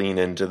decided to lean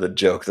into the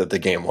joke that the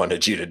game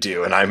wanted you to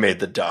do, and I made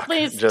the duck.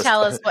 Please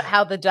tell us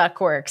how the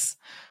duck works.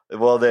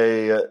 Well,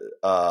 they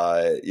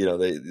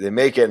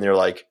make it, and they're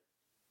like,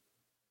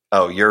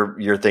 oh,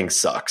 your thing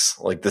sucks.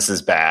 Like, this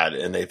is bad.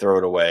 And they throw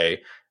it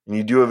away. And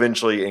you do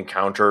eventually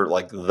encounter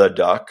like the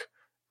duck.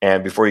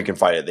 And before you can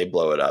fight it, they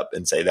blow it up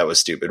and say, that was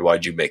stupid.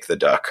 Why'd you make the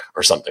duck?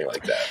 Or something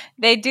like that.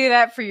 They do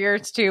that for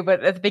yours too.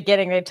 But at the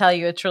beginning, they tell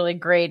you it's really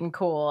great and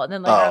cool. And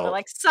then later on, they're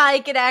like,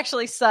 psych, it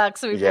actually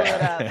sucks. So we blew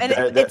it up. And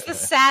it's the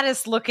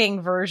saddest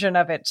looking version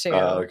of it too.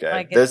 Okay.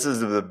 Like this is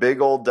the big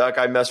old duck.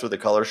 I messed with the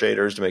color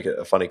shaders to make it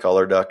a funny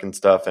color duck and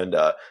stuff. And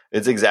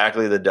it's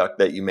exactly the duck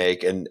that you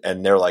make. And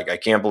they're like, I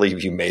can't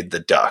believe you made the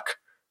duck.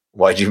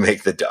 Why'd you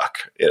make the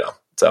duck?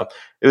 So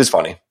it was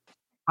funny.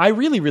 I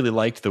really, really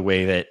liked the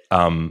way that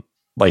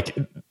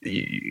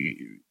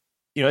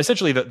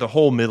essentially the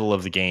whole middle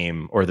of the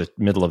game or the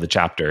middle of the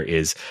chapter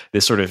is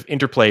this sort of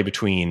interplay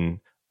between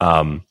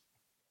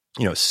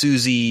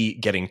Susie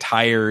getting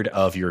tired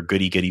of your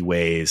goody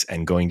ways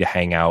and going to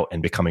hang out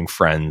and becoming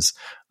friends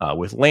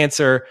with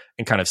Lancer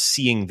and kind of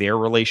seeing their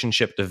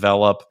relationship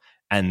develop.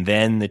 And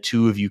then the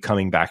two of you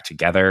coming back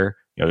together,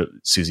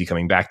 Susie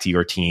coming back to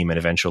your team and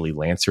eventually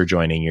Lancer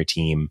joining your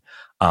team.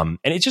 And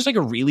it's just like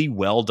a really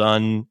well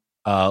done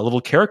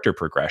little character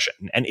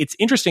progression. And it's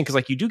interesting because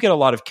like you do get a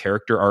lot of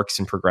character arcs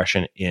and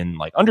progression in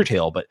like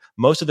Undertale, but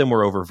most of them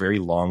were over very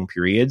long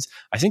periods.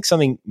 I think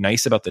something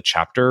nice about the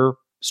chapter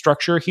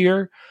structure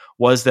here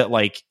was that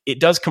like it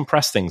does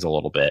compress things a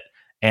little bit,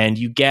 and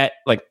you get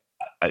like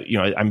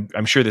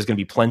I'm sure there's going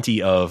to be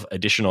plenty of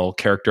additional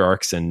character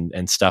arcs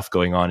and stuff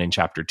going on in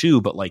chapter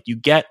 2, but like you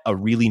get a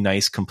really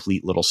nice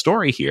complete little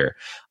story here,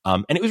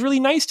 and it was really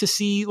nice to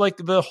see like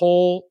the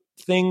whole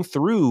thing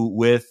through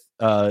with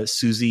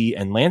Susie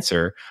and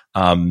Lancer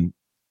within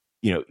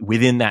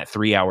that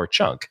 3-hour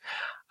chunk.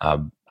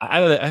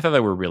 I thought they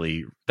were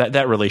really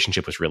that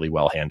relationship was really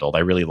well handled. I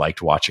really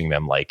liked watching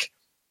them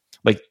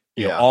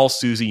all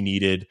Susie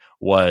needed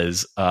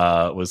was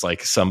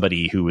like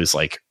somebody who was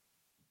like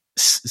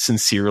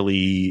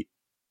sincerely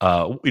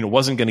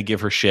wasn't going to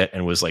give her shit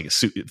and was like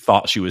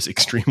thought she was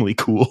extremely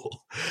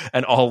cool,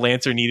 and all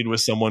Lancer needed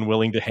was someone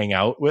willing to hang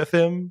out with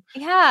him.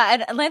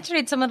 Yeah, and Lancer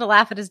needed someone to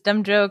laugh at his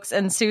dumb jokes,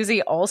 and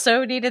Susie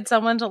also needed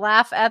someone to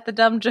laugh at the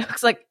dumb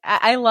jokes. Like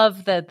I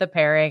love the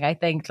pairing. I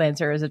think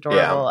Lancer is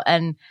adorable.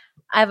 And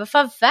I have a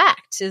fun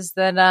fact is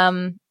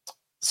that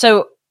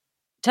so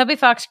Toby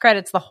Fox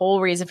credits the whole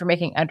reason for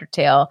making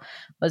Undertale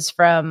was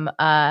from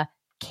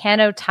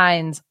Cano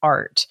Tynes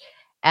Art,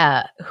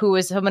 who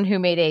was someone who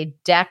made a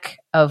deck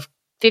of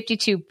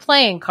 52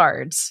 playing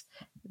cards.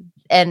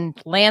 And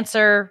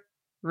Lancer,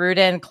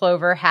 Rudin,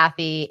 Clover,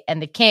 Happy,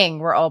 and the King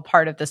were all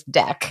part of this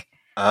deck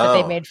that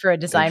they made for a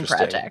design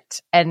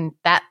project. And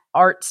that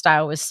art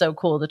style was so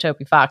cool to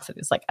Toby Fox that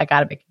he's like, I got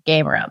to make a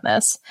game around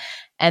this.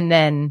 And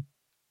then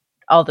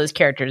all those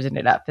characters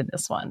ended up in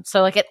this one.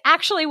 So like it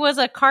actually was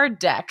a card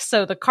deck.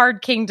 So the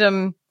card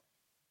kingdom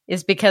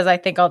is because I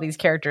think all these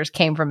characters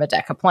came from a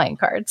deck of playing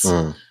cards.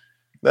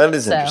 That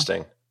is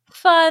interesting.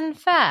 Fun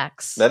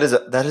facts. That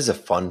is a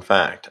fun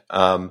fact.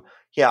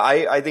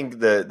 I think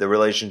the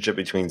relationship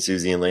between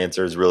Susie and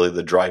Lancer is really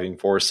the driving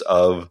force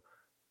of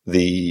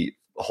the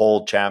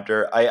whole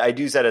chapter. I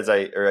do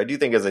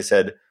think, as I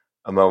said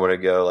a moment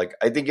ago, like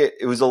I think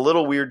it was a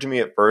little weird to me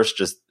at first,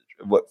 just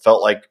what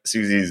felt like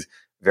Susie's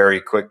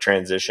very quick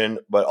transition,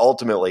 but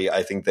ultimately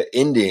I think the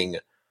ending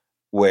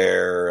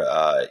where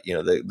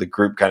the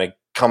group kind of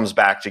comes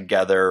back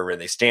together and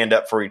they stand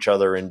up for each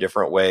other in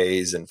different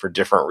ways and for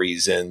different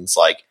reasons,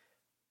 like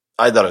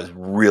I thought it was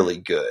really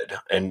good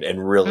and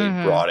really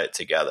brought it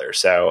together.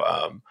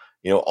 So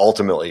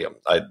ultimately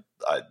I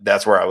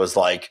that's where I was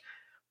like,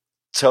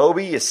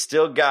 Toby, you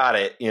still got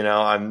it.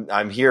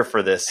 I'm here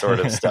for this sort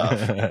of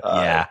stuff.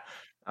 Yeah.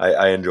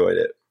 I enjoyed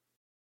it.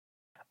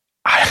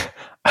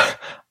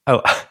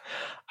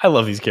 I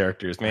love these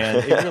characters, man.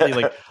 It really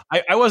like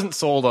I wasn't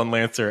sold on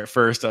Lancer at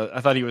first. I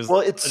thought he was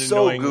it's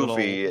so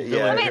goofy.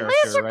 Yeah, I mean,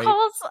 Lancer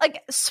calls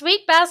like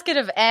sweet basket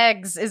of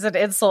eggs is an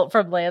insult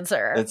from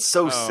Lancer. It's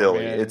so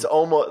silly. Man. It's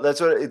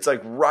almost it's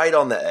like right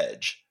on the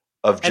edge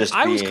of just.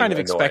 And I was kind of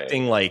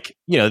expecting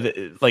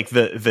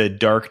the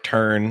dark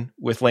turn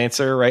with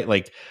Lancer, right?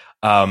 Like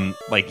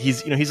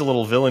he's he's a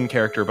little villain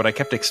character, but I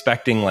kept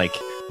expecting like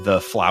the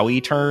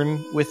Flowey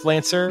turn with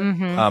Lancer.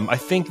 I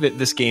think that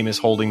this game is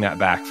holding that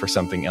back for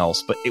something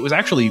else, but it was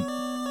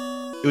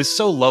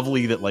so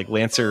lovely that like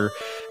Lancer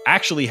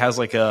actually has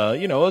like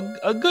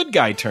a good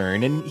guy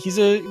turn, and he's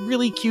a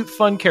really cute,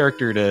 fun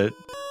character to.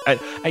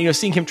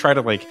 Seeing him try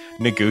to like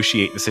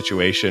negotiate the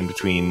situation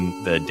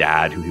between the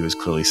dad, who he was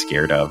clearly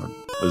scared of,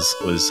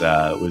 was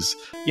a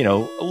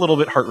little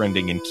bit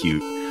heartrending and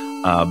cute.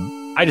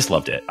 I just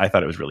loved it. I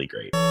thought it was really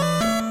great.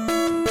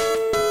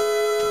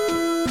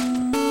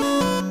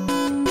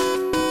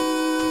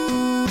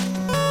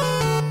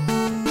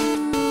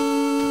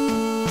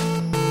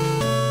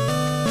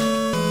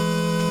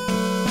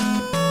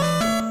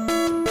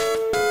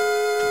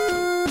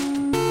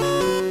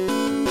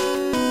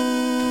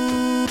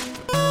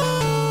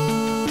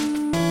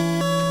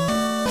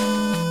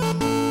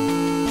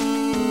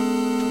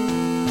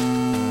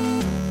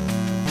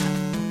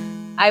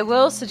 I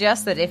will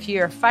suggest that if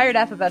you're fired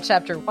up about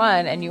Chapter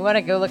 1 and you want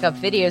to go look up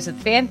videos with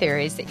fan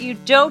theories, that you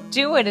don't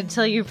do it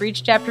until you've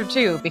reached Chapter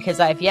 2, because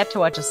I've yet to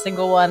watch a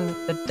single one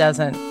that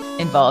doesn't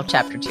involve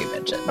Chapter 2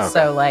 mentions. Okay.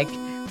 So, like,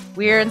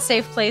 we're in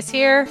safe place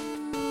here.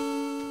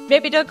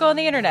 Maybe don't go on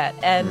the internet.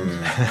 And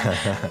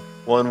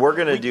well, and we're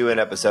going to do an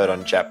episode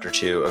on Chapter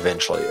 2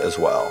 eventually as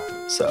well.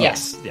 So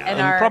yes, yeah,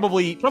 and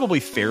probably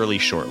fairly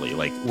shortly.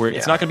 Like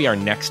it's not going to be our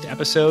next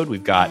episode.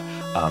 We've got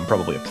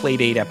probably a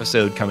Playdate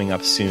episode coming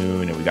up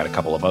soon, and we've got a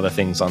couple of other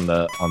things on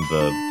the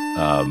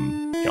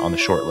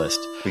short list.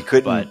 We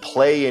couldn't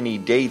play any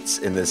dates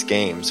in this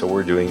game, so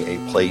we're doing a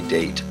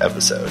Playdate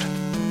episode.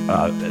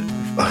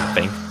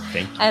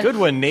 Thank you. Good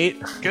one,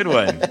 Nate. Good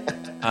one.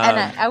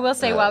 And I will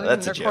say, while we've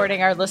been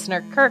recording, our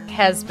listener Kirk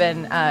has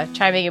been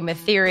chiming in with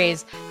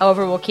theories.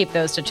 However, we'll keep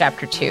those to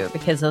chapter 2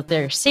 because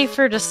they're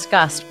safer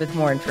discussed with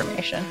more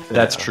information.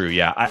 That's true.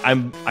 Yeah,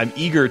 I'm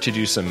eager to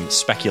do some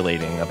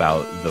speculating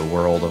about the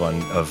world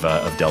of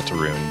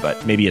Deltarune,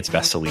 but maybe it's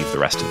best to leave the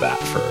rest of that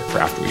for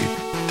after we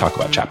talk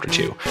about chapter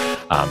 2.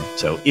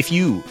 So if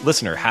you,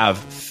 listener, have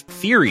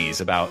theories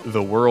about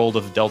the world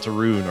of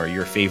Deltarune or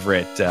your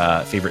favorite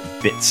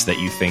bits that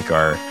you think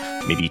are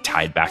maybe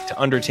tied back to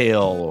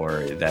Undertale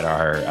or that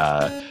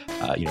are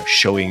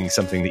showing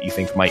something that you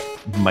think might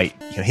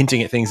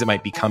hinting at things that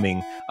might be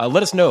coming,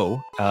 let us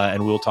know,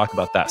 and we'll talk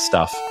about that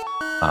stuff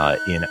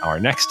in our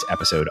next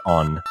episode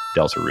on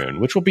Deltarune,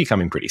 which will be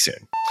coming pretty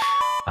soon.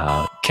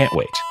 Can't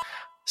wait.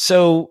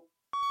 So,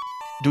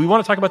 do we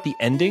want to talk about the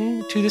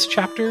ending to this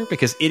chapter?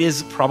 Because it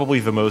is probably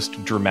the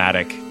most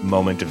dramatic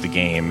moment of the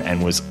game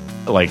and was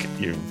like,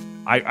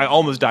 I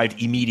almost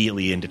dived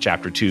immediately into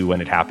chapter 2 when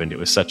it happened. It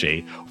was such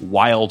a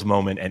wild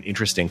moment and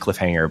interesting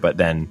cliffhanger, but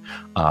then,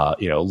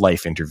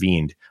 life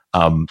intervened.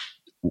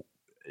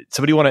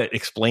 Somebody want to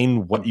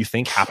explain what you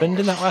think happened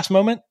in that last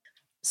moment?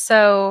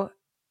 So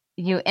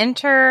you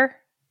enter,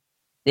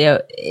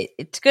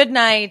 it's good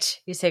night.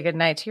 You say good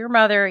night to your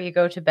mother. You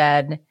go to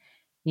bed.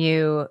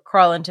 You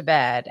crawl into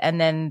bed, and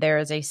then there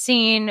is a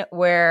scene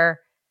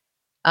where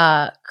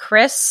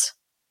Chris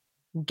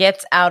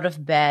gets out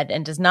of bed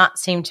and does not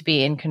seem to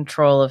be in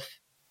control of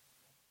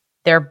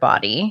their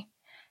body.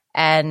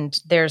 And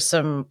there's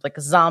some like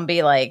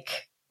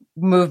zombie-like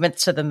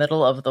movements to the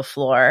middle of the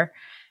floor.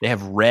 They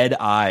have red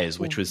eyes,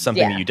 which was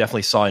something that you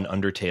definitely saw in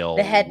Undertale.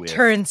 The head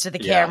turns to the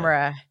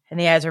camera, and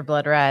the eyes are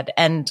blood red.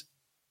 And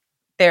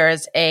there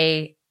is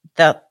the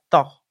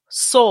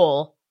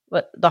soul,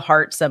 the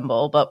heart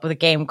symbol, but what the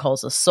game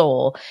calls a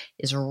soul,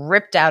 is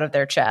ripped out of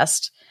their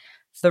chest,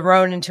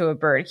 thrown into a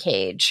bird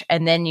cage,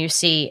 and then you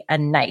see a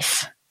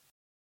knife.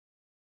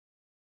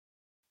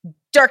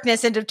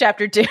 Darkness, end of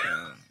chapter 2.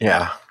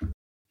 Yeah.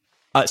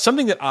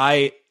 Something that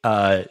I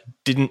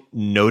didn't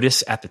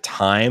notice at the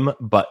time,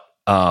 but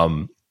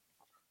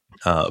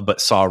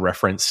saw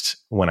referenced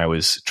when I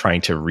was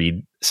trying to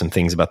read some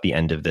things about the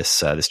end of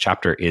this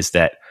chapter is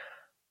that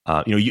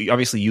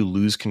you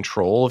lose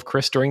control of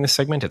Chris during this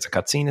segment. It's a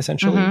cutscene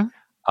essentially.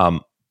 Mm-hmm.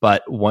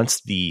 But once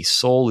the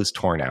soul is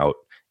torn out,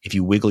 if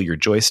you wiggle your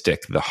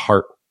joystick, the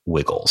heart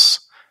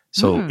wiggles.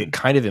 So it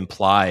kind of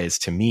implies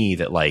to me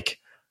that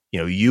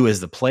you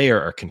as the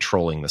player are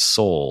controlling the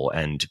soul,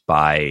 and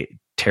by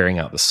tearing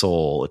out the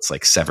soul, it's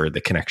like severed the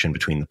connection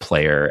between the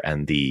player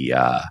and the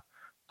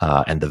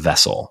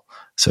vessel,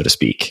 so to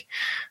speak.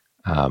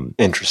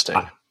 Interesting.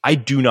 I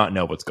do not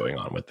know what's going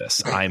on with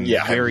this. I'm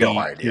very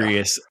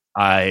curious.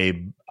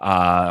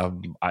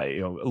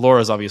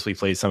 Laura's obviously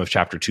played some of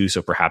chapter 2,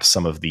 so perhaps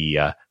some of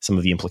the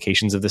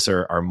implications of this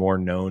are more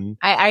known.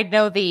 I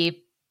know the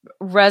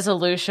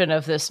resolution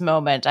of this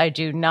moment. I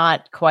do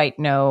not quite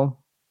know.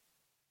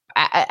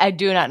 I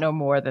do not know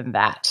more than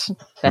that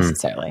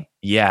necessarily.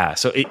 Yeah,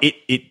 so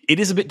it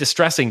is a bit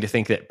distressing to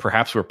think that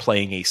perhaps we're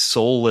playing a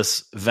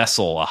soulless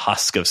vessel, a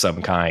husk of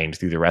some kind,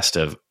 through the rest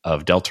of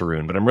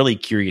Deltarune. But I'm really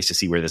curious to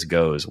see where this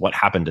goes. What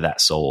happened to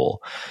that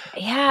soul?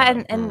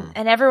 Yeah, and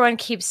everyone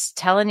keeps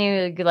telling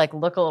you look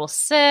a little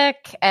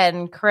sick,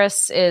 and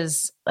Chris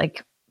is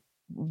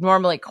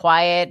normally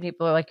quiet.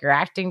 People are you're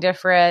acting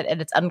different,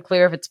 and it's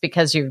unclear if it's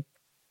because you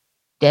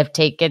have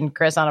taken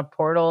Chris on a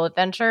portal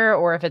adventure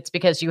or if it's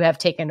because you have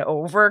taken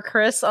over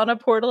Chris on a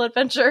portal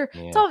adventure.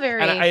 Yeah. It's all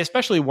very... And I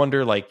especially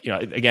wonder,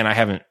 again, I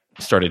haven't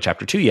started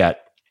chapter 2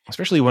 yet. I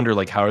especially wonder,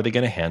 how are they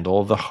going to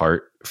handle the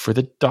heart for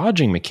the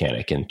dodging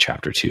mechanic in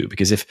chapter 2?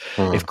 Because if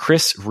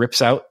Chris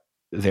rips out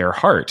their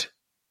heart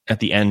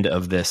at the end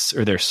of this,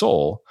 or their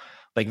soul,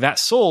 that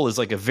soul is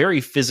a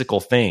very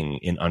physical thing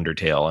in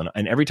Undertale,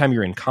 and every time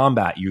you're in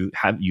combat, you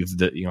have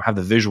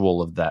the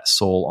visual of that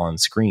soul on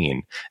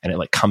screen, and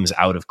it comes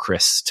out of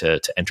Chris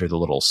to enter the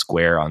little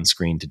square on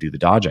screen to do the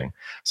dodging.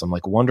 So I'm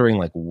wondering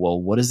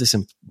well, what does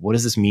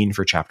this mean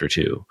for chapter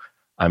 2?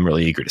 I'm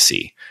really eager to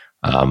see.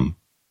 I'm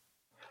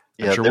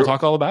sure we'll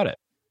talk all about it.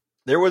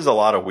 There was a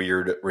lot of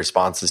weird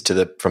responses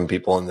from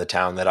people in the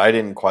town that I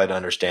didn't quite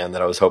understand,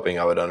 that I was hoping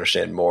I would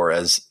understand more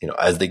as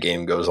the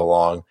game goes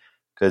along.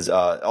 Because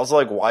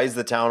also, why is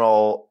the town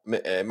all?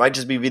 It might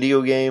just be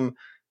video game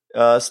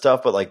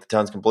stuff, but the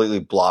town's completely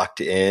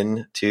blocked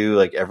in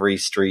too. Every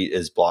street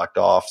is blocked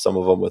off. Some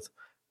of them with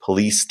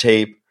police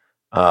tape.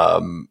 I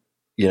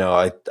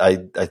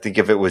think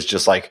if it was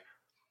just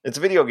it's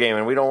a video game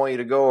and we don't want you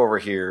to go over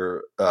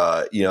here,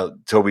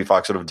 Toby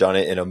Fox would have done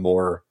it in a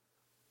more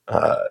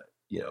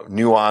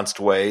nuanced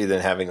way than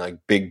having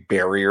big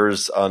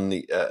barriers on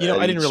the. I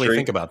didn't really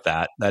think about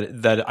that.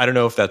 That I don't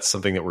know if that's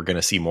something that we're going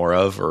to see more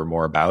of or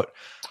more about.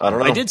 I don't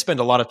know. I did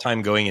spend a lot of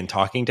time going and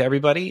talking to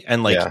everybody,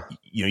 and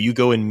you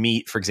go and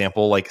meet, for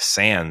example,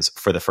 Sans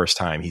for the first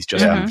time. He's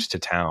just moved to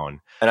town,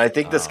 and I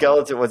think the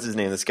skeleton. What's his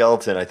name? The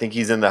skeleton. I think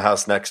he's in the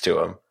house next to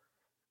him.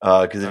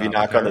 Because if you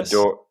knock on the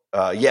door,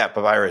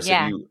 Papyrus.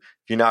 Yeah.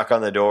 you knock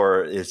on the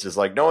door, it's just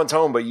like no one's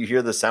home, but you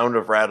hear the sound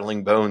of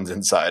rattling bones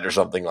inside or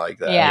something like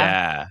that.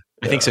 Yeah.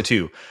 I think so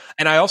too.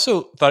 And I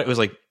also thought it was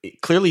like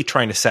clearly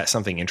trying to set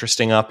something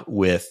interesting up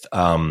with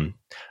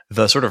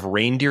the sort of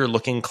reindeer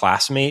looking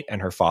classmate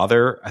and her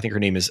father. I think her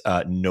name is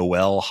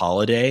Noelle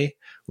Holiday,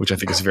 which I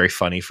think is very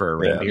funny for a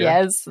reindeer.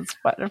 Yes, it's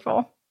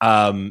wonderful.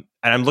 And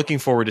I'm looking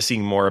forward to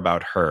seeing more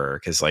about her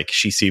because like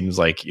she seems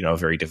like, a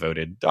very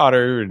devoted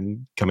daughter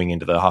and coming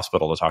into the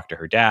hospital to talk to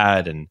her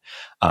dad and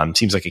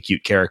seems like a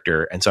cute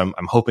character. And so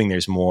I'm hoping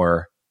there's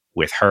more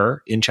with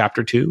her in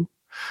chapter 2.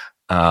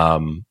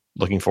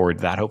 Looking forward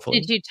to that,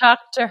 hopefully. Did you talk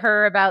to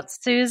her about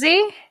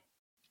Susie?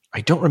 I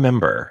don't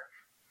remember.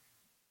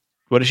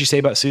 What did she say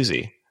about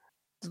Susie?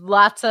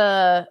 Asked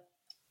a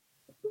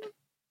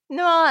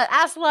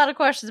lot of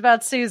questions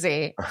about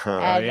Susie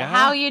and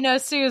how you know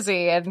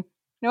Susie. And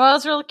I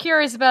was real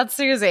curious about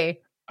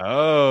Susie.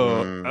 Oh,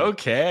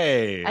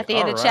 okay. At the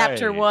end of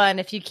chapter 1,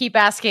 if you keep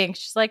asking,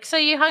 she's like, so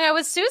you hung out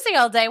with Susie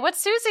all day.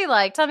 What's Susie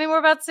like? Tell me more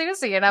about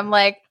Susie. And I'm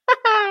like,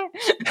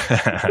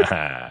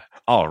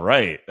 all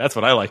right. That's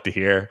what I like to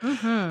hear.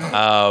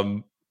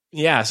 Mm-hmm.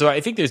 Yeah, so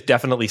I think there's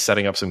definitely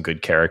setting up some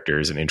good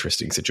characters and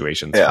interesting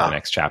situations for the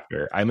next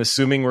chapter. I'm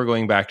assuming we're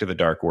going back to the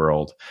Dark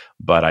World,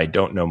 but I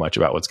don't know much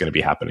about what's going to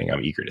be happening.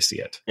 I'm eager to see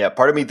it. Yeah,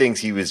 part of me thinks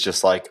he was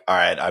just like, all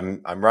right,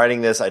 I'm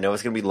writing this. I know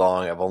it's going to be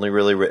long. I've only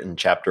really written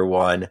chapter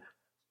 1.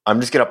 I'm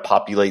just going to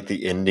populate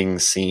the ending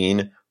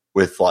scene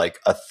with like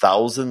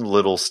 1,000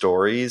 little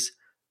stories.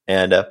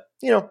 And,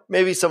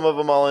 maybe some of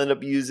them I'll end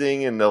up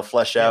using and they'll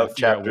flesh out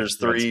chapters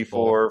 3,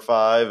 4,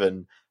 5.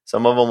 And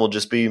some of them will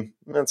just be,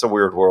 it's a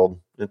weird world.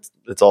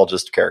 It's all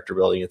just character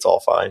building. It's all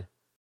fine.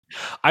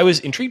 I was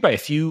intrigued by a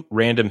few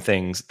random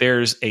things.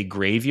 There's a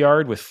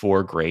graveyard with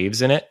 4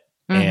 graves in it.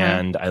 Mm-hmm.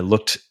 And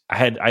I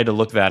had to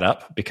look that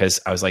up because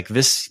I was like,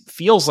 this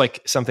feels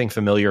like something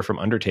familiar from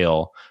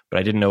Undertale, but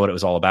I didn't know what it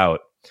was all about.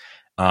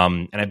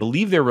 And I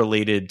believe they're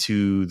related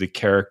to the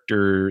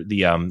character,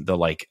 the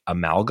like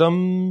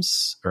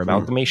amalgams or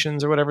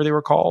amalgamations or whatever they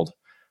were called.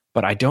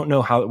 But I don't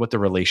know what the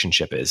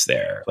relationship is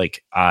there.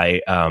 Like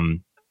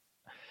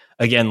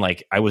again,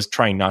 like I was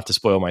trying not to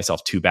spoil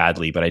myself too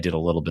badly, but I did a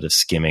little bit of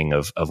skimming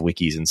of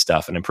wikis and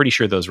stuff. And I'm pretty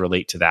sure those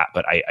relate to that,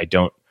 but I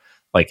don't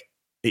like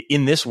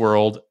in this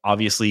world,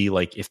 obviously,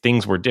 like if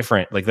things were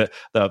different, like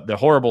the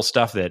horrible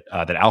stuff that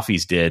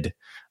Alphys did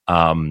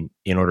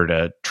in order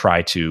to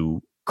try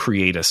to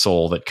create a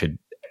soul that could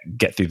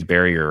get through the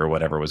barrier or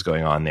whatever was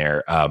going on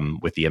there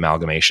with the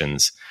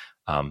amalgamations.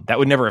 That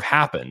would never have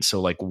happened.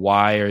 So like,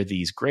 why are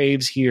these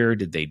graves here?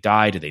 Did they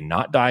die? Did they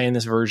not die in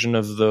this version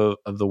of the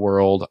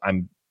world?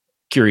 I'm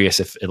curious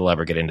if it'll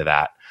ever get into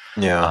that.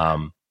 Yeah.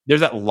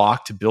 There's that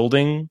locked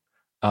building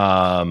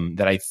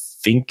that I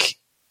think,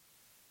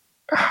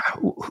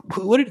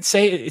 what did it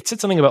say? It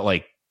said something about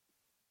like,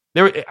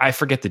 I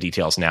forget the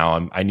details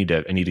now. I need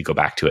to go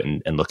back to it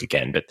and look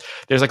again. But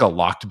there's like a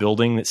locked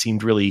building that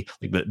seemed really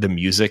like the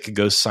music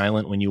goes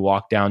silent when you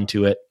walk down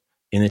to it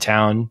in the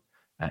town.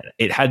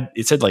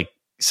 It said like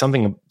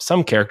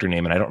some character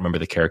name, and I don't remember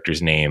the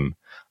character's name.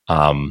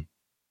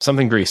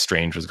 Something very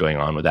strange was going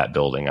on with that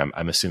building.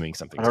 I'm assuming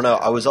something. I don't know.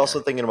 I was also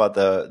thinking about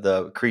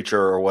the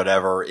creature or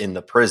whatever in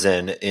the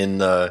prison in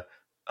the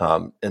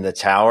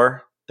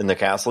tower in the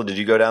castle. Did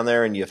you go down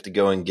there and you have to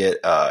go and get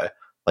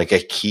like a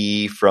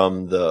key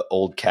from the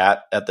old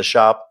cat at the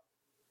shop?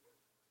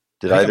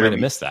 Did I might have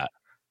missed that?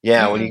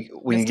 Yeah,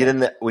 when you get in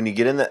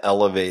the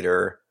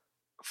elevator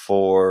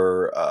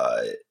for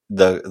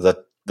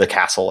the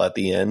castle at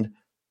the end,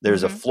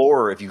 there's a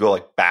floor. If you go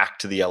like back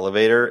to the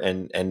elevator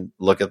and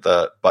look at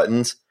the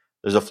buttons,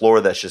 there's a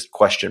floor that's just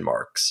question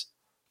marks.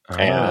 Oh.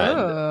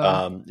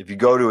 And if you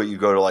go to it, you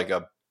go to like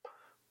a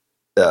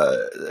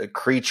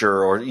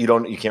creature, or you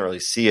can't really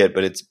see it,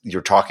 but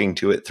you're talking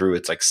to it through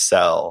its like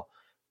cell.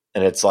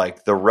 And it's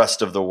like the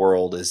rest of the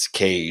world is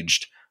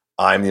caged.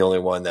 I'm the only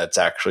one that's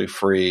actually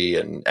free,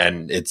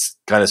 and it's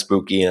kind of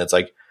spooky. And it's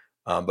like,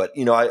 but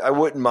I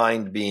wouldn't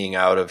mind being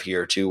out of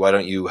here too. Why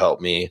don't you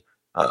help me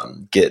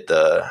get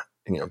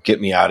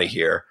me out of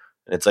here?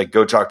 And it's like,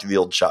 go talk to the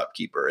old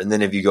shopkeeper. And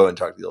then if you go and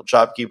talk to the old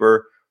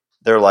shopkeeper,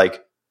 they're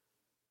like,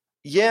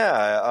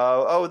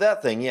 yeah,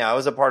 that thing. Yeah, I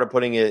was a part of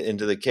putting it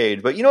into the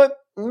cage. But you know what?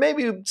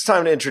 Maybe it's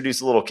time to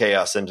introduce a little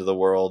chaos into the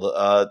world.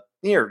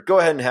 Here, go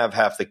ahead and have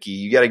half the key.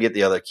 You got to get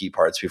the other key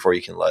parts before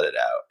you can let it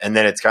out. And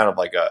then it's kind of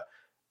like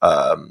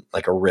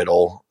a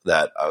riddle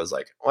that I was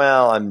like,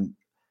 well,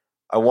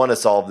 I want to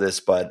solve this,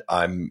 but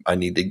I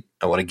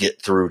want to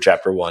get through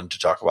chapter 1 to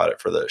talk about it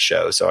for the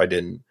show. So I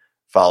didn't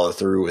follow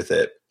through with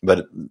it.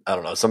 But I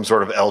don't know, some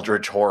sort of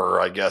eldritch horror,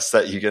 I guess,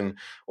 that you can,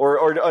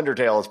 or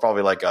Undertale is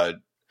probably like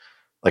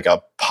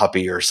a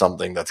puppy or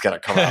something that's going to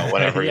come out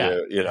whenever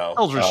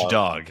eldritch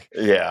dog.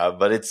 Yeah,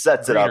 but it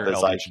sets it up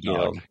as like,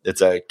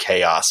 it's a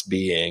chaos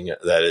being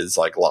that is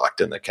like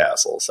locked in the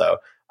castle. So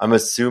I'm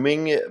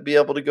assuming be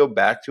able to go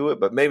back to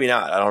it, but maybe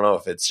not. I don't know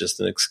if it's just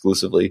an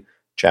exclusively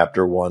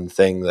chapter 1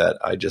 thing that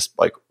I just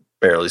like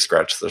barely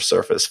scratched the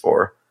surface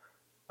for.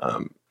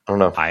 I don't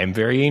know. I am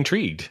very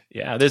intrigued.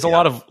 Yeah, there's a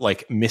lot of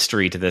like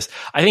mystery to this.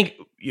 I think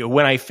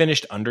when I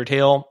finished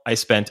Undertale, I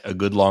spent a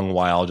good long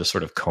while just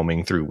sort of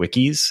combing through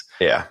wikis.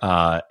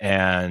 Yeah,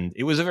 and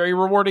it was a very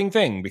rewarding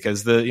thing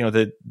because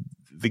the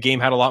game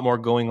had a lot more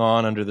going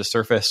on under the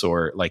surface,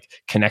 or like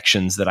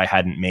connections that I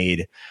hadn't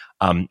made.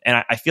 And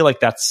I feel like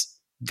that's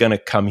gonna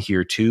come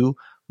here too.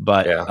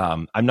 But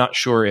I'm not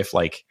sure if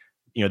like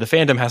the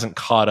fandom hasn't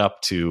caught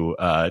up to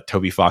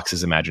Toby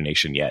Fox's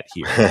imagination yet.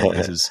 Here,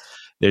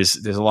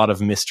 there's a lot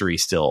of mystery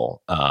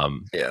still.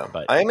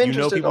 But I am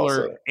interested. People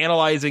also are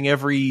analyzing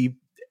every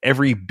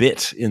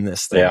bit in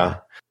this thing. Yeah,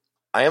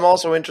 I am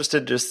also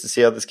interested just to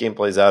see how this game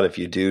plays out if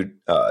you do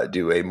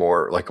a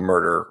more like a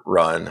murder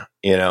run.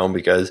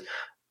 Because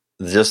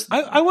just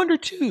I wonder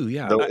too.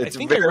 Yeah, I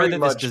think I read that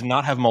this does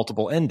not have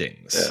multiple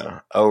endings. Yeah.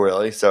 Oh,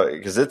 really? So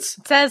because it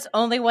says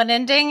only one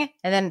ending,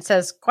 and then it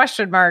says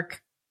question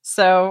mark.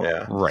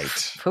 So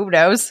right. Who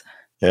knows?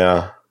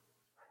 Yeah.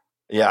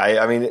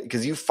 I mean,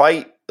 because you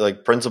fight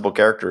like principal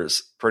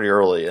characters pretty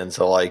early, and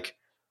so like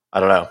I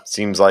don't know.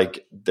 Seems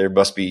like there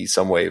must be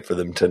some way for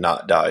them to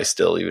not die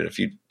still, even if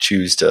you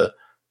choose to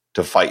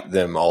fight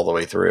them all the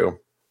way through.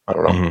 I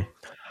don't know. Mm-hmm.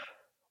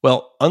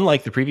 Well,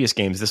 unlike the previous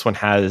games, this one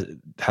has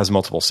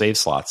multiple save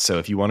slots. So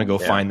if you want to go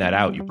find that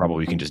out, you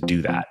probably can just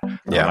do that.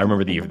 I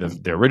remember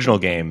the original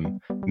game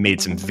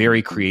made some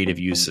very creative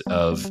use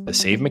of the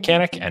save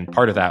mechanic, and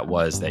part of that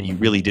was that you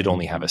really did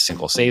only have a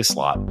single save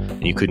slot,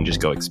 and you couldn't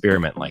just go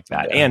experiment like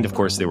that. Yeah. And of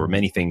course, there were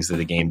many things that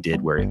the game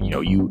did where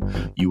you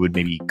would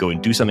maybe go and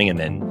do something and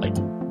then like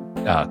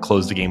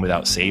close the game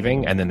without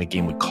saving, and then the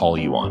game would call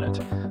you on it.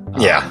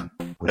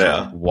 Which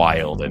is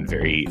wild and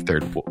very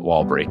fourth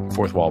wall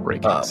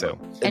breaking. So,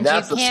 and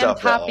that's you can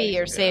copy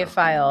your save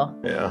file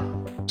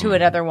to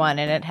another one,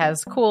 and it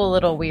has cool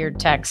little weird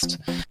text.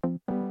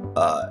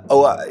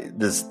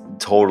 This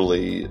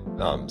totally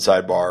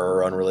sidebar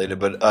or unrelated,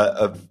 but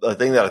a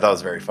thing that I thought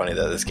was very funny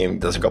that this game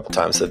does a couple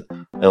times that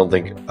I don't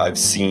think I've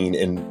seen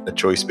in a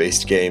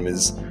choice-based game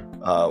is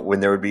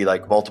when there would be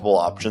like multiple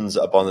options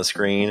up on the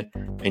screen,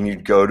 and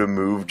you'd go to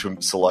move to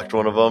select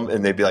one of them,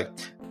 and they'd be like,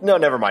 no,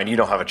 never mind. You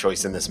don't have a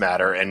choice in this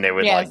matter, and they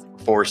would like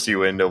force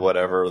you into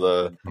whatever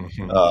the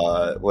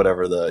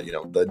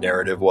the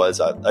narrative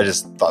was. I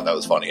just thought that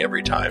was funny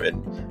every time,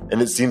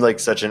 and it seemed like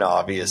such an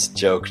obvious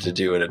joke to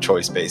do in a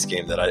choice-based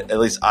game that at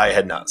least I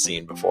had not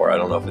seen before. I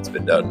don't know if it's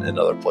been done in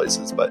other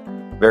places, but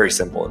very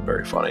simple and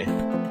very funny.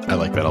 I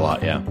like that a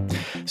lot. Yeah.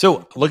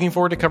 So looking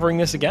forward to covering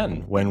this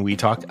again when we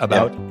talk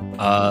about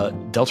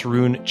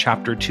Deltarune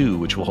Chapter 2,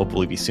 which will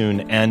hopefully be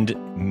soon, and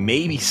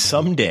maybe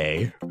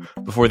someday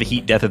before the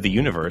heat death of the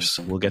universe,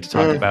 we'll get to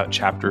talk about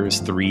chapters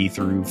 3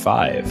 through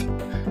 5.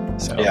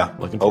 So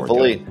looking forward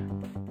hopefully. to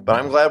it. But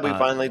I'm glad we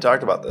finally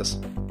talked about this.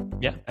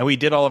 Yeah, and we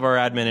did all of our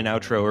admin and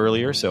outro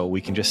earlier, so we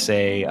can just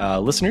say,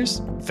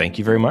 listeners, thank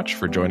you very much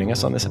for joining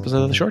us on this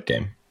episode of The Short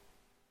Game.